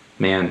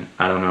 man,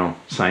 I don't know,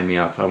 sign me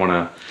up. I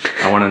want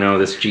to know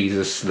this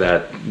Jesus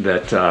that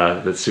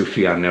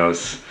Sufjan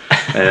knows.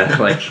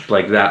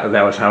 Like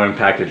that was how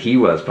impacted he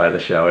was by the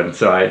show. And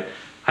so I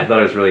thought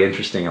it was really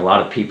interesting. A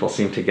lot of people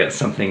seem to get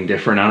something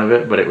different out of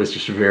it, but it was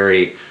just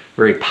very,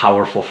 very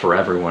powerful for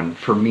everyone.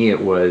 For me,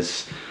 it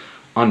was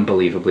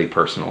unbelievably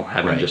personal,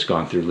 having just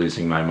gone through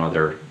losing my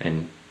mother,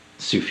 and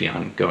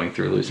Sufjan going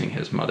through losing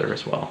his mother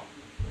as well.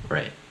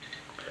 Right.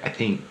 I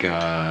think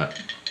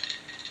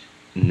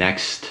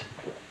next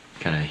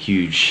kind of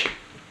huge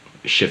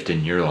shift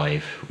in your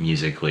life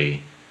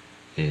musically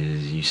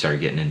is you start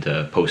getting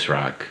into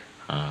post-rock.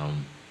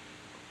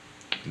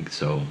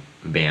 So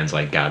bands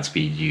like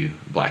Godspeed You,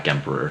 Black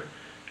Emperor.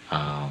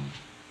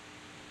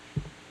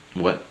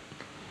 What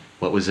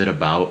was it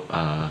about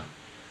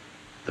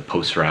the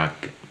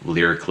post-rock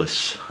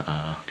lyricless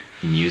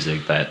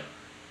music that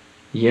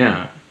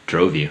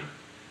drove you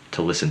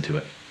to listen to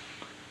it?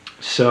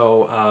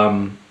 So,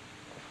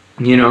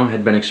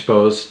 had been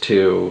exposed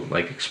to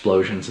like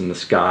Explosions in the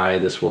Sky,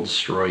 This Will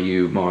Destroy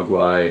You,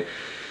 Mogwai,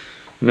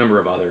 a number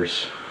of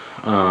others.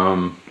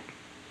 And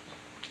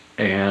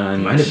it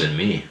might have been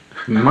me.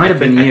 Might have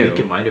been you. I think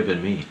it might have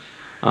been me.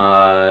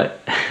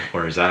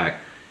 Or Zach.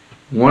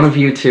 One of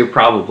you two,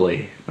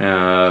 probably.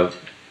 And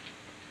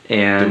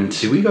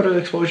did we go to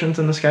Explosions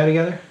in the Sky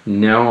together?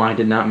 No, I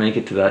did not make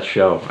it to that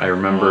show. I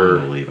remember.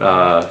 Unbelievable.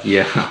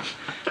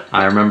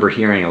 I remember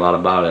hearing a lot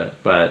about it,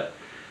 but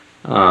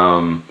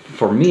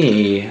for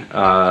me,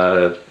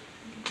 I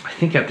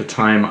think at the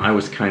time I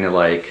was kind of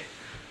like,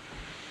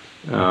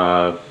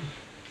 I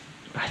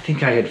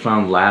think I had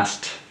found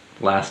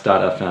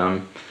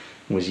Last.fm,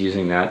 was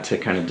using that to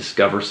kind of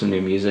discover some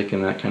new music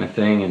and that kind of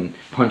thing, and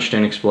punched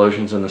in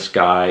Explosions in the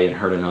Sky and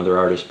heard another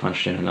artist,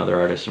 punched in another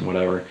artist and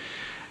whatever.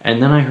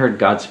 And then I heard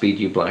Godspeed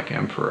You, Black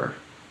Emperor.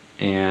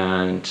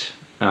 And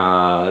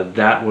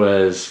that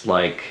was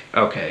like,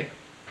 okay,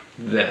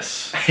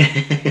 this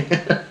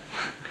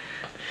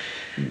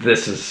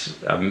is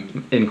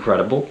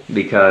incredible,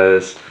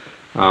 because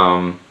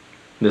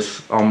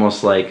this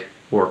almost like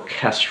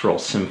orchestral,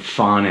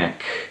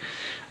 symphonic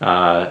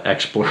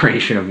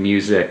exploration of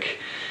music,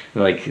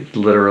 like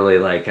literally,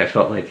 like I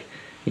felt like,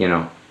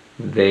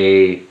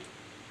 they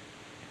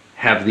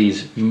have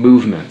these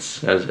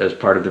movements as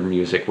part of their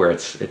music where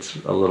it's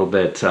a little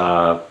bit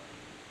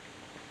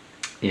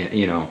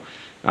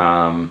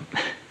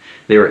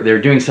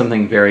they're doing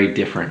something very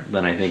different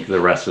than I think the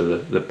rest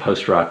of the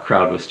post-rock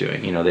crowd was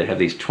doing. They have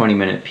these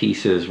 20-minute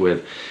pieces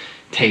with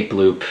tape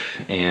loop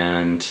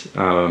and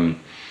all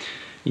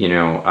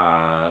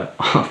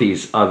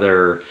these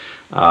other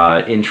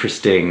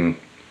interesting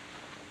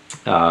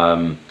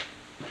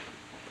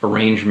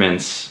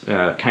arrangements,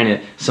 kind of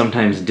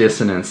sometimes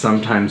dissonant,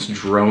 sometimes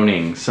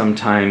droning,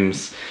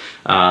 sometimes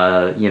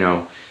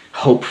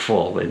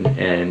hopeful,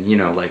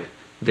 and like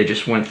they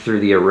just went through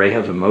the array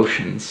of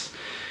emotions.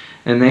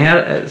 And they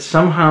had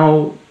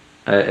somehow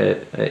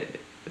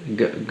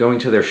going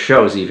to their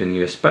shows, even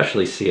you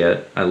especially see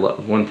it.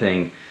 One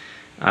thing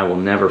I will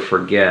never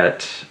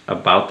forget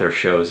about their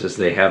shows is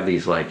they have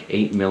these like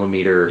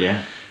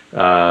 8mm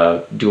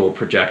dual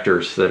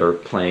projectors that are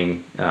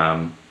playing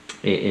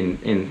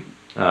in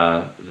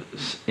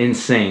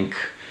sync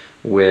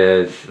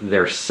with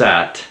their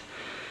set,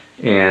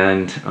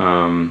 and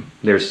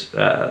there's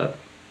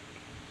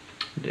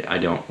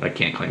I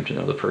can't claim to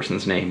know the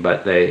person's name,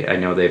 but I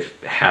know they've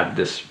had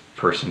this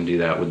person do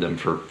that with them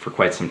for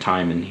quite some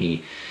time, and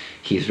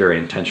he's very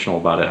intentional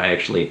about it. I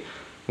actually,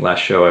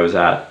 last show I was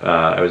at,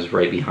 I was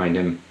right behind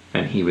him,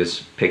 and he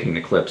was picking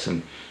the clips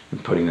and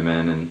putting them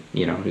in, and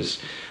it was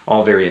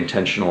all very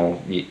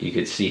intentional. You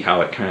could see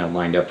how it kind of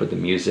lined up with the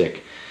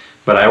music,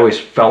 but I always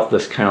felt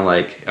this kind of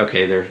like,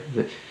 okay,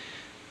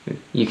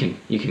 you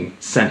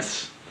can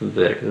sense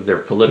they're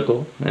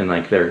political, and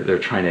like they're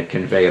trying to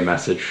convey a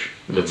message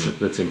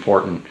that's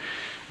important.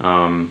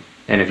 And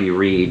if you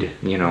read,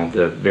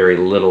 the very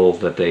little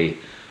that they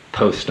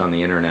post on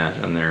the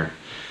internet on their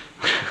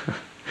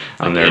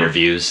on their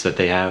interviews that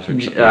they have, or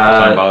something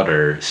talking about,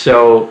 or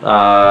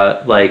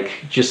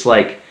just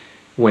like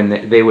when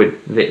they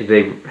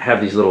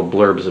have these little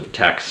blurbs of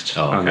text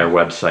on their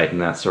website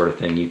and that sort of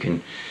thing. You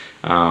can.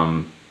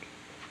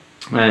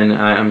 And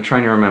I'm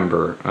trying to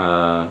remember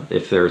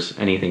if there's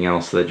anything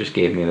else that just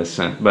gave me this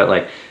sense,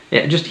 but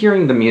just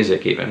hearing the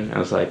music, even I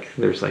was like,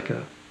 there's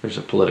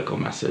a political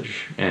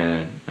message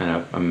and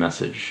a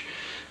message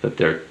that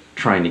they're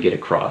trying to get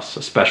across,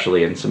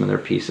 especially in some of their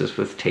pieces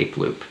with tape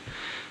loop.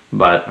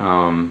 But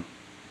I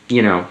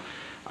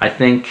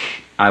think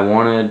I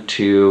wanted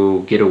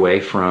to get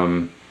away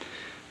from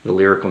the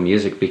lyrical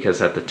music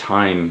because at the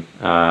time,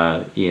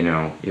 I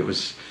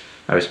was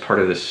part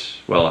of this.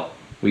 Well,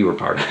 we were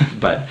part of,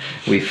 but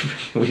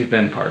we've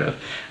been part of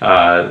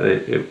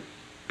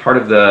part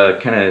of the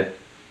kind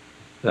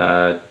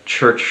of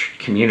church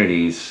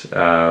communities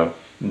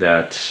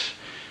that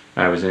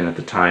I was in at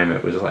the time,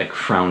 it was like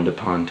frowned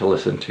upon to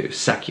listen to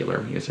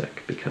secular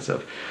music because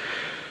of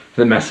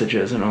the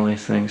messages and all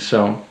these things.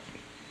 So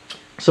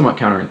somewhat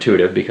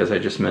counterintuitive, because I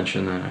just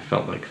mentioned that I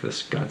felt like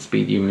this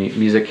Godspeed You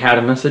music had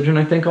a message, and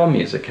I think all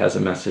music has a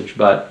message,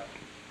 but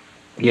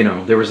you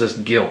know, there was this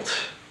guilt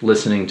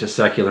listening to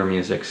secular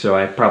music, so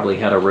I probably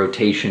had a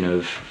rotation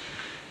of,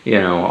 you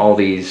know, all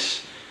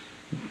these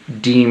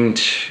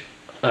deemed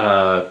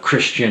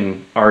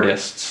Christian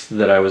artists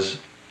that I was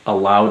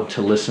allowed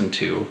to listen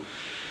to,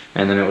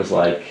 and then it was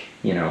like,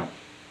 you know,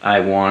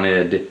 I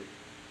wanted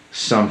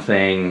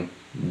something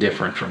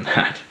different from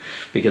that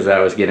because I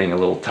was getting a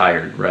little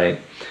tired, right?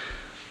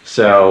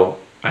 So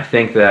I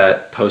think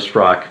that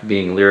post-rock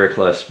being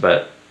lyricless,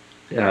 but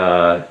you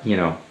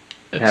know,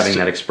 having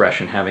that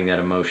expression, having that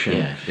emotion,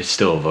 yeah, it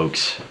still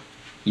evokes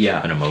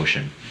an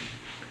emotion.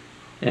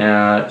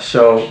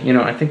 So you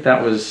know, I think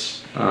that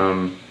was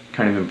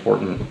kind of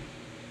important,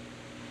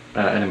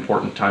 an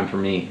important time for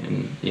me,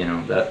 and you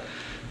know,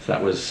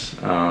 that was,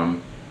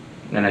 and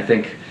I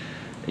think,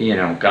 you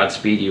know,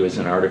 Godspeed You is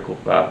an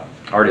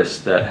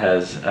artist that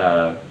has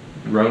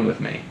grown with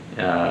me,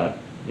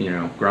 you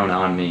know, grown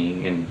on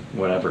me and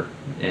whatever,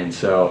 and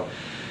so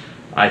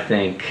I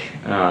think,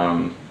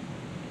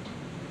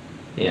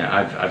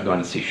 yeah, I've gone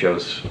to see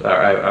shows.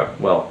 I'm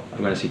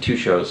going to see 2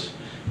 shows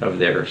of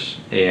theirs,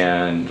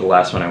 and the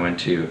last one I went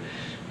to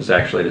was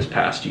actually this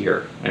past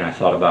year. And I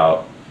thought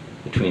about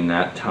between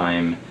that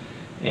time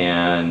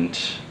and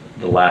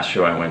the last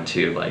show I went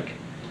to, like,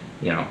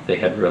 you know, they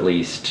had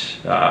released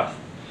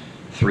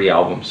 3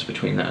 albums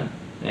between then,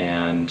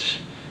 and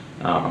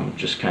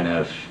just kind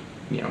of,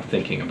 you know,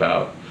 thinking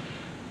about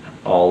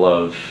all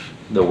of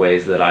the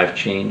ways that I've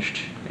changed,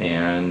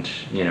 and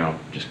you know,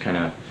 just kind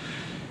of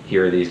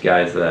hear these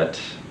guys that,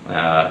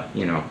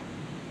 you know,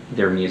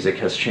 their music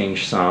has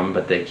changed some,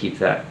 but they keep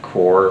that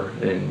core,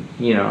 and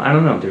you know, I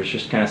don't know, there's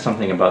just kind of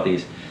something about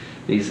these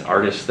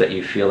artists that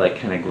you feel like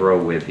kind of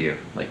grow with you,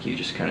 like you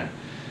just kind of,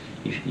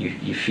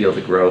 you feel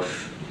the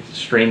growth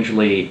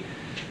strangely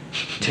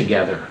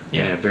together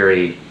in a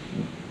very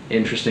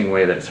interesting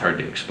way that it's hard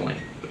to explain.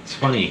 It's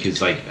funny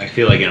because, like, I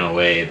feel like in a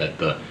way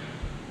that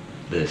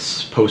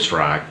this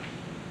post-rock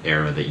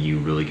era that you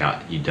really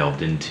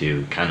delved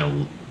into kind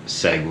of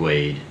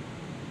segued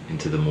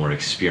into the more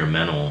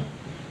experimental,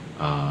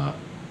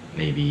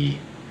 maybe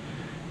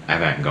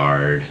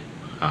avant-garde,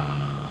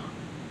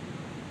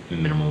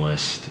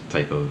 minimalist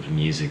type of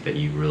music that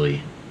you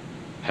really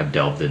have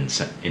delved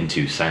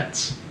into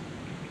since,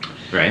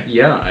 right?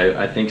 Yeah,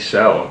 I think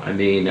so. I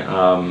mean,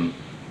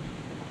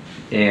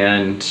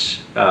 and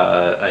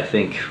I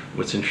think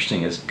what's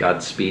interesting is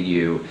Godspeed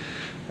You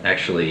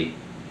actually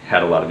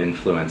had a lot of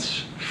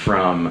influence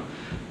from,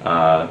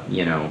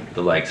 you know,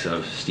 the likes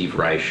of Steve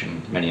Reich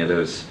and many of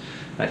those,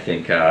 I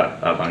think,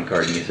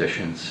 avant-garde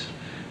musicians.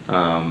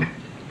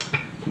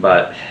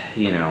 But,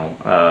 you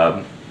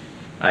know,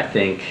 I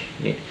think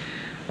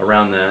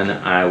around then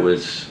I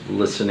was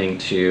listening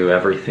to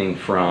everything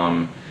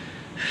from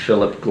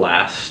Philip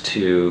Glass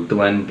to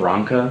Glenn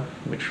Branca,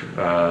 which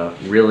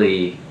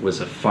really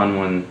was a fun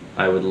one.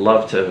 I would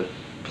love to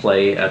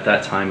play, at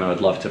that time I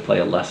would love to play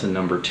a lesson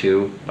number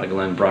 2 by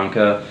Glenn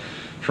Branca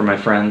for my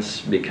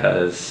friends,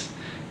 because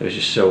it was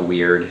just so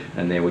weird,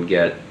 and they would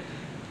get,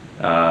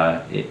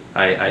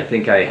 I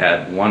think I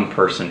had one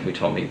person who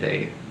told me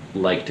they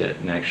liked it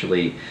and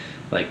actually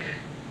like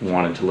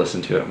wanted to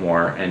listen to it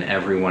more, and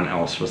everyone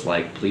else was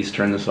like, please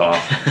turn this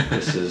off,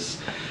 this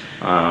is,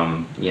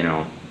 you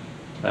know,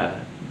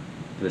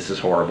 this is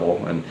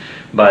horrible.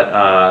 But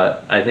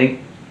I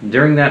think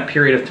during that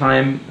period of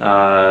time,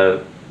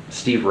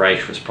 Steve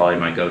Reich was probably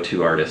my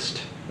go-to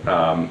artist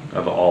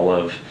of all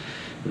of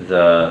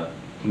the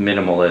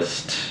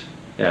minimalist,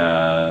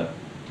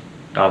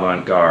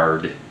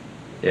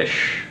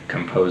 avant-garde-ish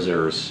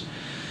composers.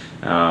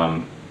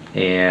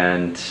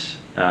 And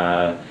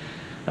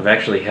I've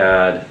actually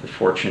had the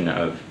fortune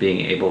of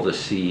being able to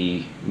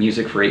see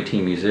Music for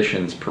 18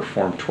 Musicians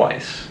perform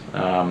twice.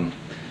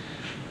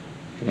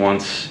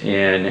 Once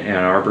in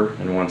Ann Arbor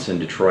and once in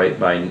Detroit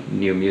by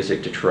New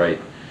Music Detroit.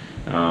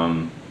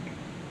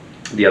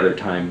 The other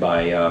time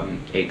by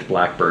 8th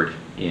Blackbird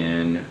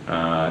in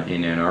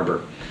Ann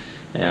Arbor.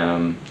 You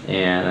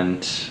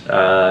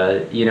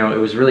know, it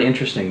was really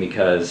interesting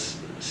because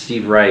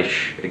Steve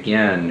Reich,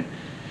 again,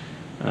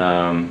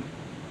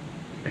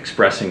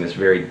 expressing this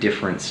very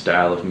different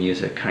style of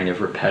music, kind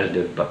of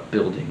repetitive but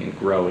building and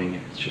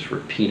growing. It's just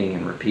repeating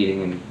and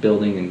repeating and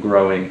building and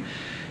growing.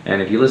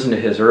 And if you listen to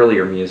his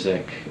earlier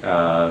music,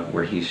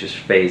 where he's just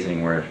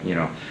phasing, where, you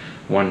know,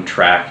 one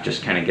track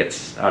just kind of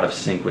gets out of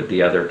sync with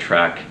the other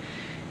track,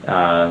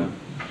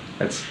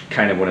 that's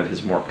kind of one of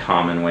his more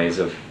common ways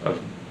of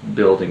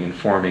building and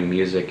forming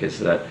music, is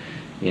that,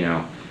 you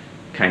know,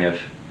 kind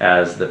of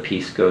as the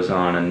piece goes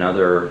on,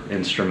 another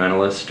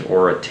instrumentalist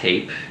or a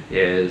tape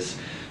is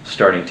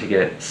starting to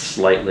get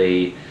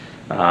slightly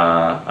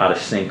out of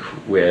sync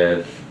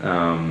with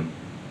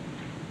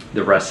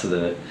the rest of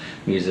the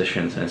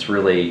musicians, and it's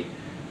really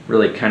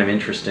kind of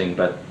interesting.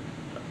 But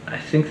I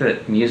think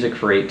that Music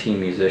for 18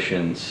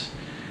 Musicians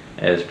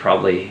is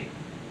probably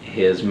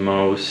his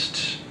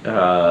most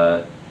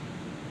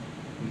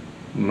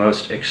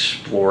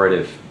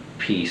explorative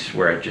piece,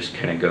 where it just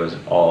kind of goes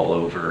all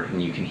over,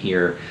 and you can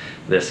hear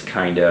this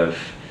kind of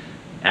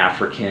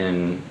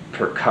African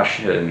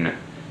percussion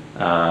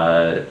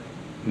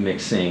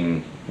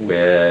mixing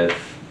with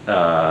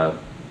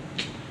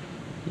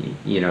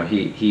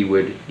he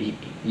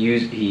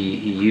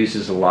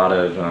uses a lot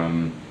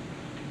of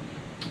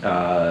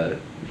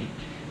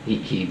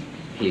he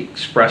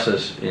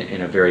expresses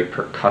in a very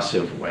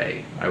percussive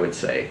way, I would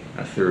say,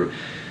 through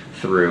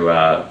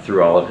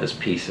all of his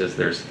pieces.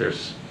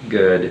 There's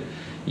good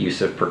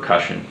use of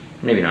percussion.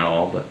 Maybe not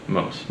all, but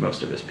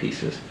most of his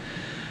pieces.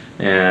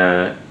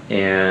 So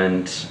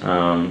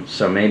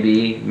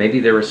maybe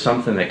there was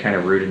something that kind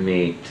of rooted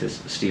me to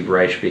Steve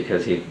Reich,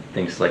 because he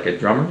thinks like a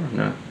drummer.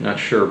 I'm not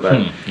sure,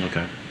 but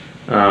okay.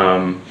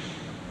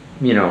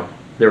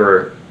 There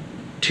were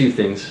two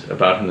things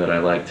about him that I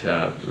liked.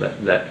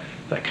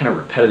 That kind of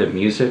repetitive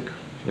music.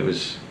 It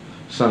was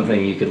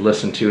something you could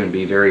listen to and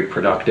be very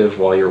productive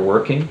while you're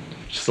working.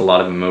 Just a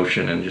lot of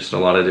emotion and just a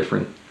lot of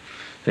different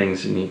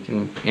things, and you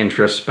can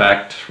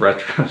introspect,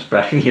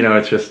 retrospect.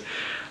 It's just,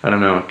 I don't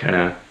know, kind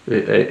of.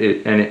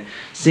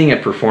 Seeing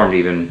it performed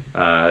even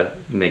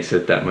makes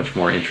it that much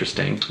more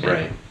interesting.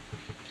 Right.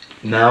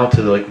 Now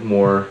to the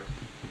more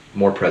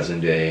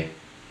present day,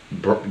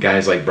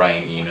 guys like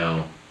Brian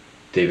Eno,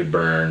 David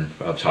Byrne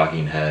of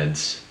Talking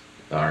Heads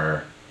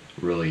are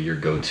really your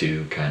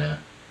go-to kind of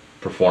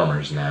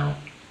performers now.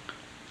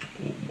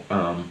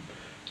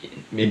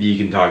 Maybe you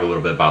can talk a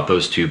little bit about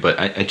those two, but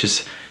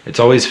it's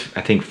always,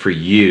 I think for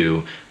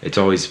you, it's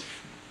always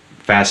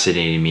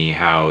fascinating me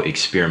how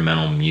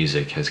experimental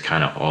music has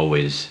kind of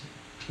always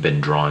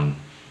been drawn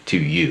to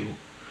you.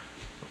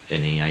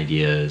 Any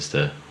idea as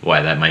to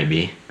why that might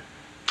be?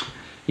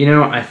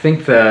 I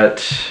think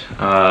that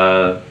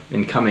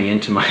in coming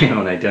into my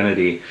own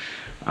identity,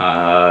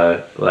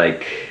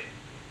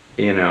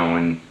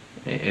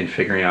 and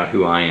figuring out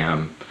who I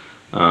am,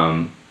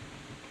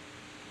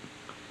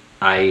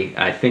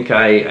 I think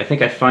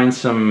I find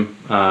some.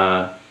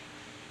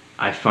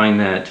 I find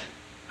that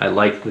I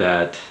like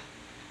that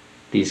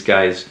these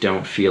guys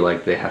don't feel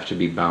like they have to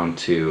be bound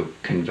to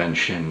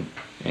convention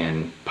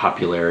and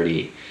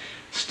popularity.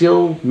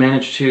 Still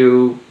manage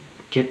to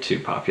get to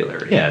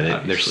popularity.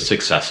 Yeah, they're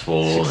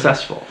successful.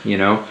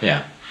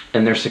 Yeah.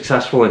 And they're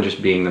successful in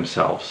just being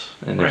themselves,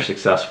 and they're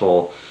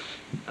successful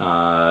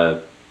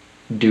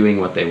doing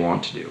what they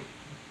want to do,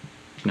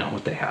 not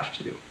what they have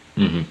to do.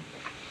 Mm-hmm.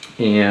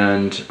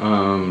 And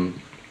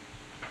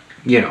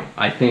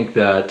I think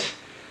that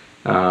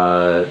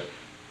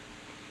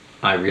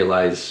I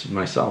realize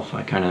myself.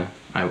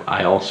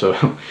 I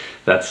also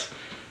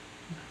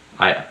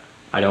I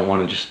don't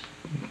want to just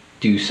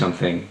do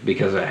something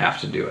because I have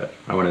to do it.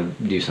 I want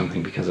to do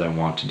something because I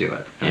want to do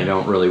it. And I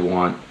don't really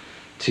want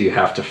to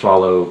have to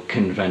follow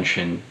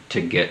convention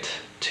to get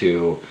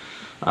to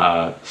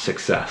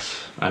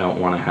success. I don't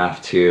want to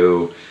have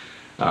to,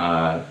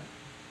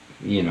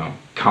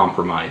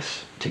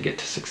 compromise to get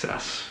to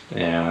success.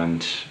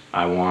 And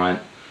I want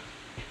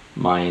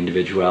my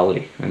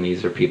individuality. And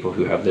these are people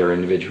who have their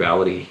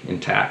individuality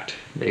intact.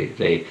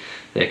 They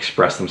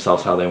express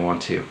themselves how they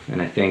want to.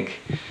 And I think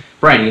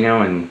Brian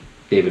Eno and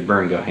David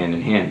Byrne go hand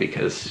in hand,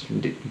 because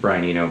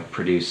Brian Eno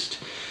produced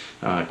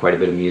quite a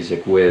bit of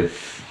music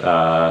with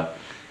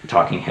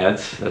Talking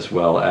Heads, as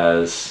well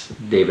as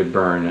David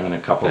Byrne and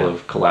a couple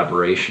of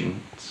collaborations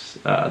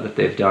that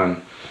they've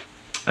done.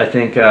 I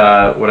think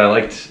what I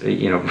liked,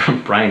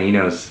 Brian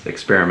Eno's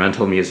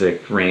experimental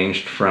music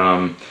ranged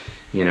from,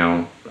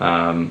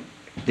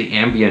 the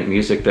ambient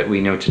music that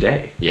we know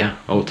today. Yeah,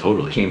 oh,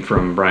 totally. Came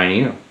from Brian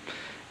Eno.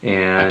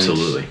 And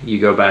absolutely. You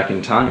go back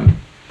in time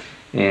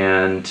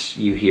and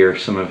you hear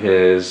some of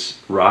his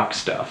rock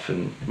stuff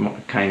and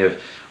kind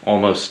of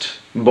almost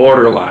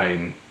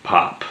borderline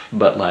pop,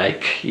 but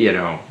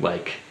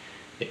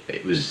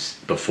it was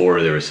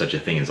before there was such a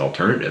thing as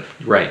alternative.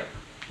 Right.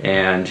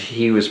 And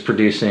he was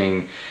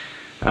producing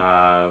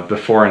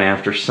Before and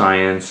After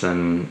Science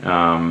and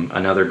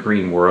Another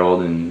Green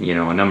World, and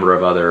a number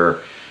of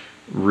other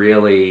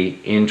really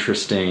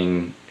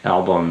interesting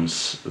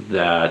albums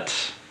that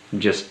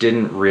just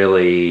didn't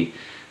really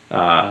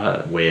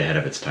way ahead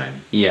of its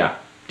time. Yeah,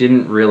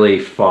 didn't really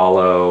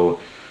follow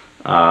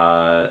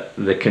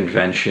the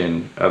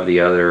convention of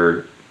the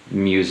other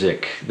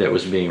music that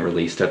was being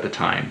released at the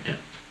time. Yeah. I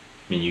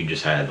mean, you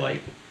just had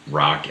like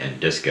rock and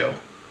disco,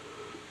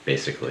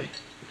 basically,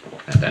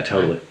 at that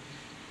time.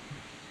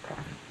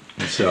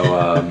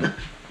 So,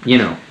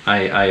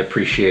 I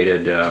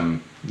appreciated,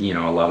 a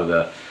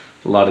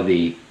lot of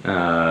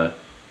the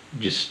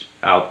just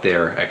out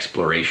there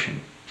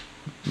exploration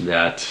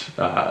that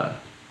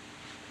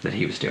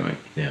he was doing.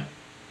 Yeah.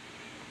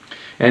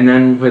 And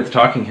then with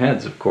Talking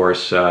Heads, of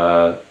course,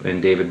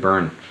 and David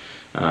Byrne.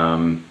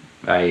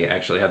 I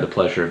actually had the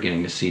pleasure of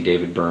getting to see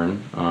David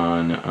Byrne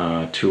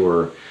on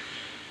tour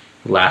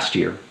last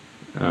year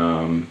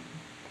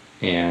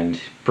and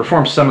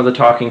performed some of the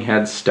Talking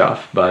Heads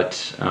stuff,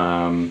 but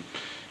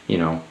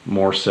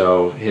more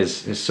so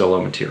his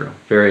solo material.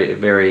 Very,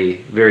 very,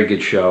 very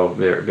good show.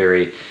 Very,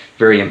 very,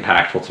 very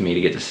impactful to me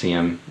to get to see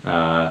him.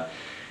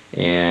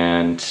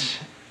 And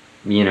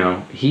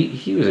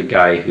he was a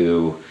guy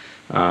who,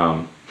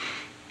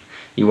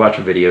 you watch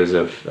videos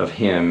of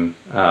him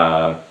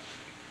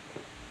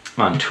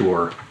on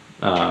tour,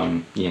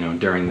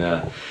 during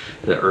the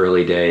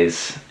early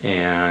days,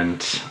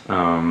 and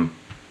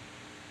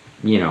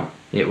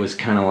it was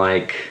kind of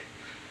like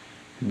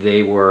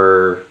they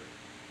were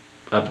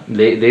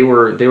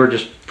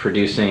just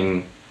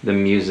producing the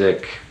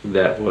music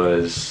that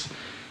was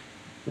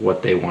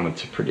what they wanted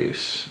to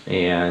produce,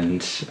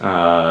 and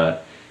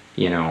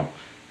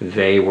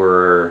they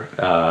were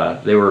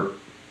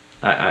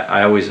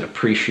I always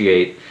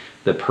appreciate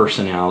the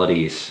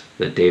personalities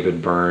that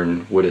David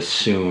Byrne would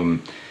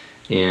assume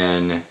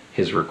in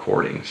his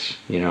recordings.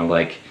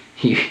 Like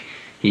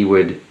he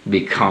would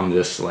become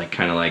this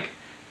kind of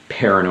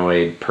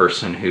paranoid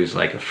person who's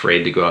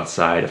afraid to go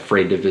outside,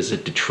 afraid to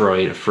visit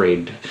Detroit,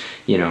 afraid,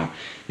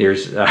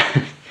 there's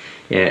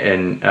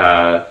and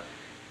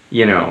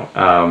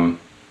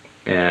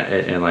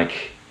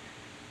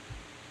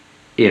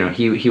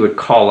he would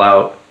call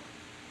out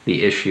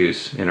the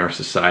issues in our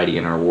society,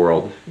 in our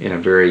world, in a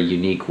very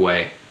unique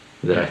way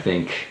that I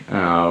think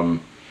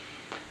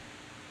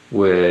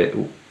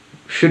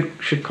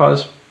should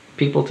cause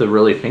people to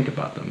really think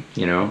about them,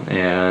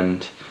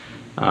 and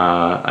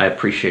I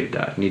appreciated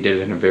that, and he did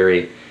it in a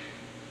very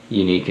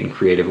unique and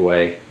creative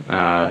way,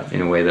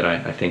 in a way that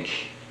I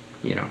think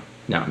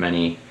not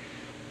many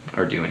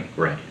are doing.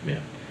 Right.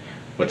 Yeah.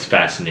 What's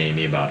fascinating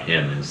me about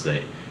him is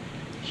that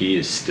he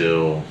is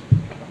still,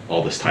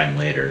 all this time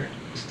later,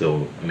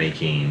 still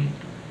making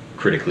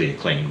critically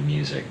acclaimed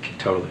music.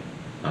 Totally.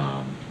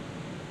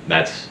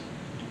 That's,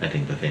 I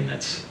think, the thing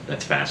that's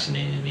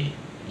fascinating to me.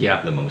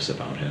 Yeah. The most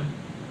about him.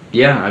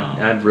 Yeah,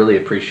 I've really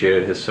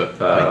appreciated his.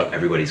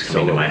 Everybody's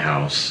coming to my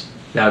house.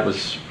 That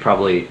was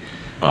probably.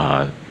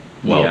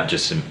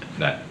 Just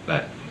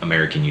that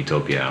American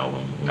Utopia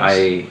album.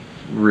 I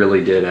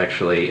really did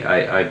actually.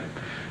 I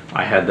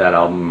had that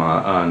album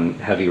on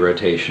heavy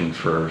rotation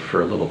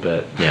for a little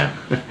bit. Yeah.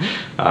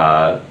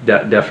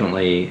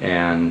 Definitely,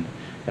 and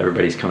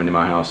Everybody's Coming to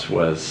My House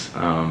was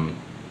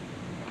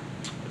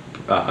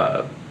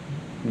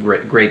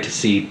great to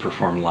see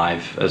performed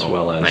live as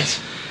well as. Nice.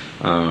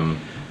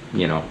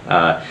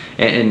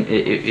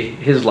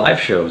 His live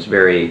show was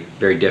very,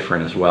 very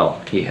different as well.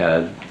 He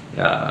had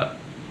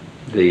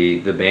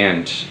the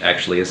band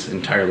actually is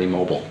entirely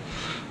mobile.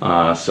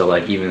 So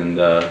even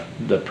the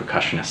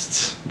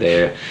percussionists,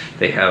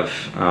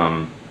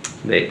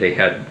 they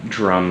had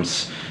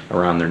drums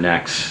around their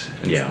necks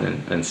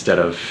instead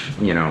of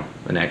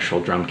an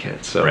actual drum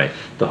kit. So right.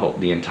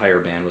 the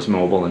entire band was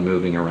mobile and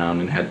moving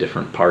around and had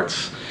different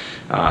parts.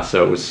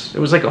 So it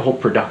was like a whole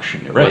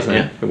production. It wasn't.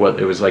 Yeah.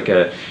 It was like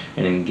an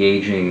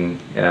engaging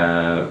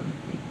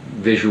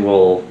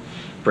visual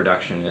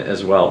production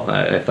as well.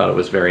 I thought it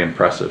was very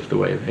impressive the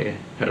way they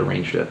had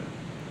arranged it.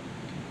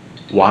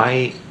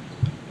 Why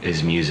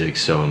is music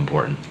so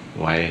important?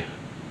 Why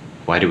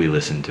do we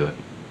listen to it?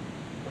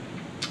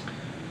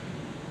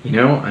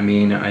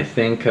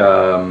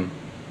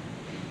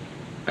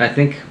 I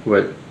think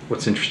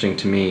what's interesting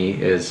to me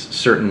is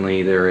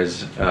certainly there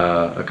is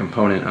a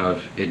component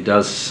of it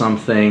does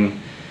something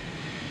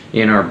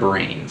in our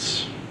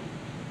brains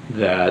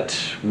that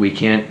we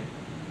can't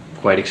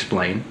quite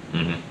explain,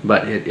 mm-hmm.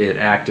 but it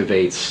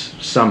activates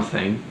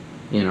something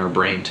in our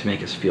brain to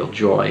make us feel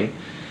joy,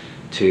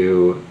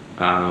 to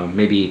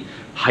maybe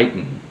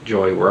heighten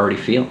joy we're already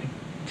feeling,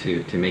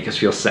 to make us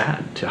feel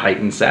sad, to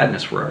heighten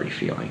sadness we're already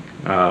feeling.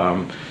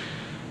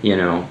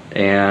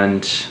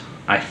 And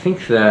I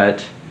think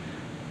that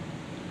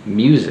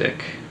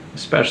music,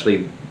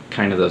 especially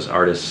kind of those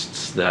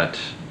artists that,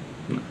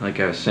 like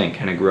I was saying,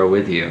 kind of grow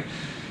with you,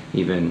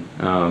 even,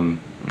 and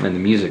the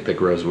music that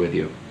grows with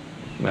you,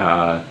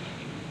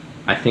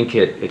 I think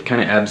it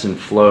kind of ebbs and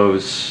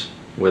flows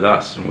with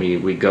us, and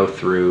we go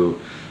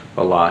through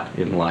a lot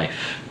in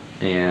life,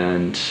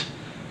 and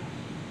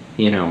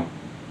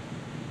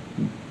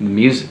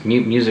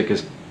music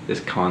is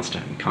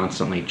constant,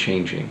 constantly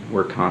changing.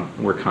 We're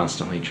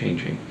constantly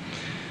changing,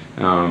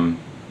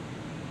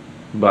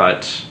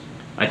 but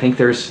I think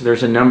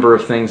there's a number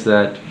of things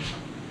that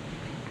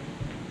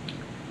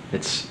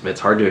it's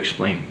hard to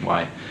explain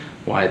why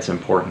it's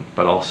important,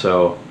 but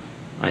also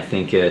I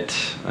think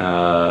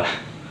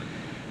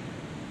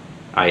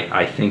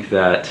I think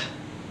that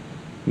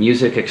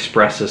music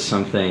expresses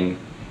something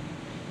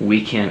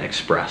we can't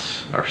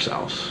express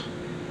ourselves,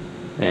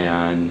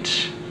 and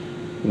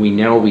we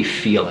know we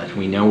feel it,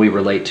 we know we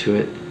relate to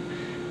it,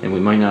 and we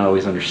might not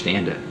always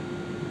understand it,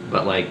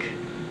 but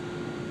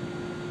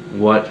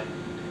what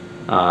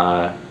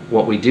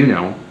we do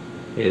know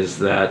is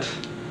that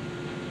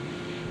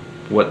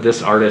what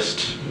this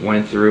artist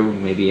went through,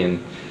 maybe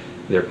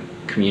they're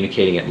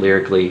communicating it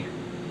lyrically,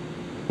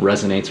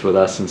 resonates with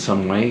us in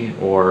some way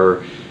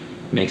or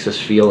makes us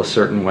feel a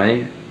certain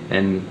way,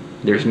 And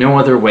there's no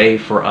other way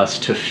for us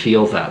to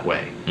feel that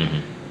way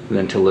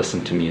than to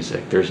listen to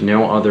music. There's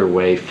no other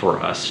way for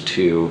us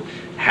to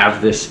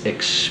have this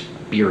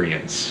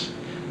experience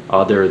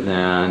other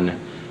than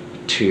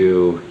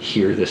to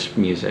hear this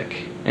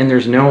music. And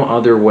there's no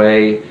other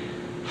way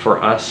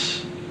for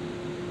us,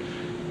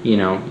 you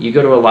know, you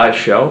go to a live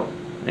show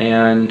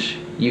and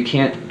you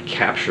can't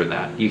capture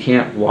that. You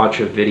can't watch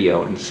a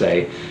video and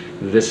say,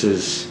 this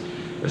is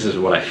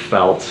what I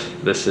felt,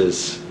 this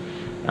is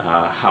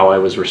how I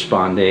was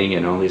responding,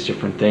 and all these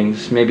different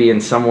things. Maybe in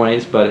some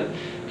ways, but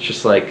it's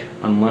just like,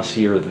 unless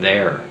you're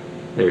there,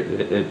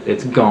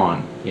 it's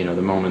gone. You know,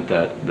 the moment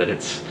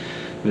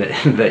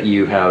that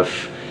you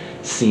have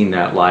seen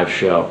that live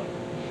show.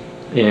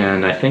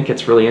 And I think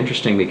it's really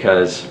interesting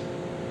because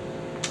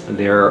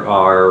there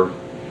are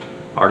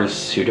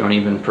artists who don't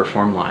even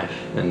perform live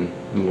and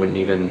wouldn't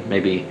even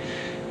maybe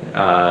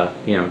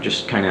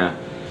just kind of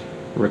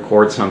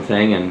record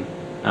something and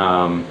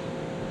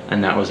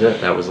that was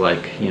it. That was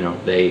like, you know,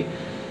 they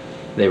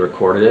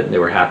recorded it, they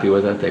were happy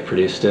with it, they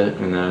produced it,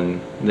 and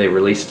then they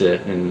released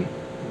it, and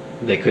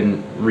they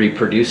couldn't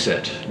reproduce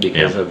it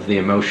because of the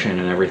emotion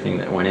and everything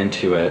that went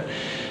into it.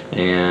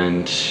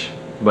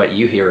 But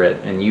you hear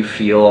it and you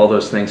feel all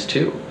those things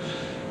too,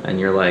 and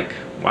you're like,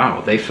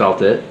 wow, they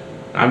felt it,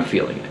 I'm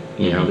feeling it.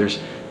 You know,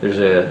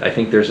 I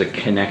think there's a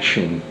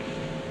connection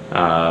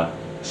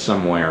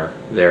somewhere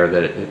there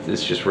that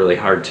it's just really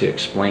hard to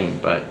explain,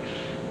 but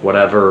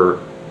whatever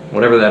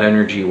that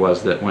energy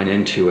was that went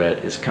into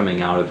it is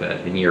coming out of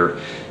it, and you're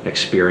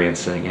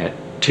experiencing it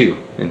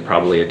too in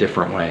probably a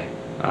different way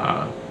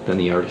than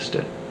the artist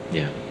did.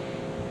 Yeah.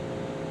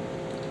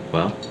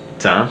 Well,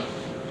 Tom,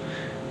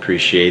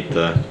 appreciate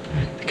the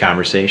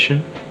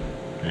conversation,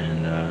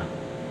 and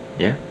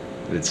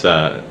it's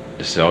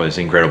just always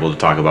incredible to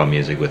talk about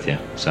music with you.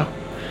 So,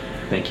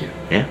 thank you.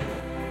 Yeah.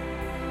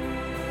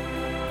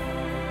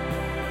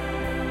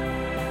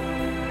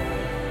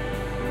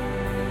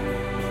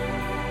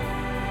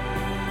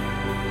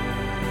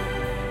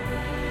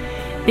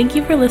 Thank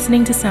you for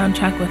listening to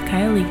Soundtrack with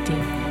Kyle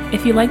Liechty.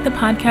 If you like the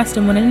podcast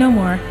and want to know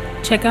more,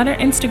 check out our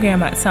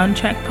Instagram at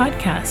Soundtrack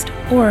Podcast,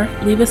 or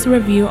leave us a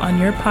review on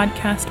your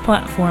podcast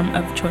platform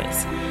of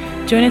choice.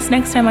 Join us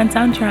next time on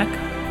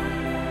Soundtrack.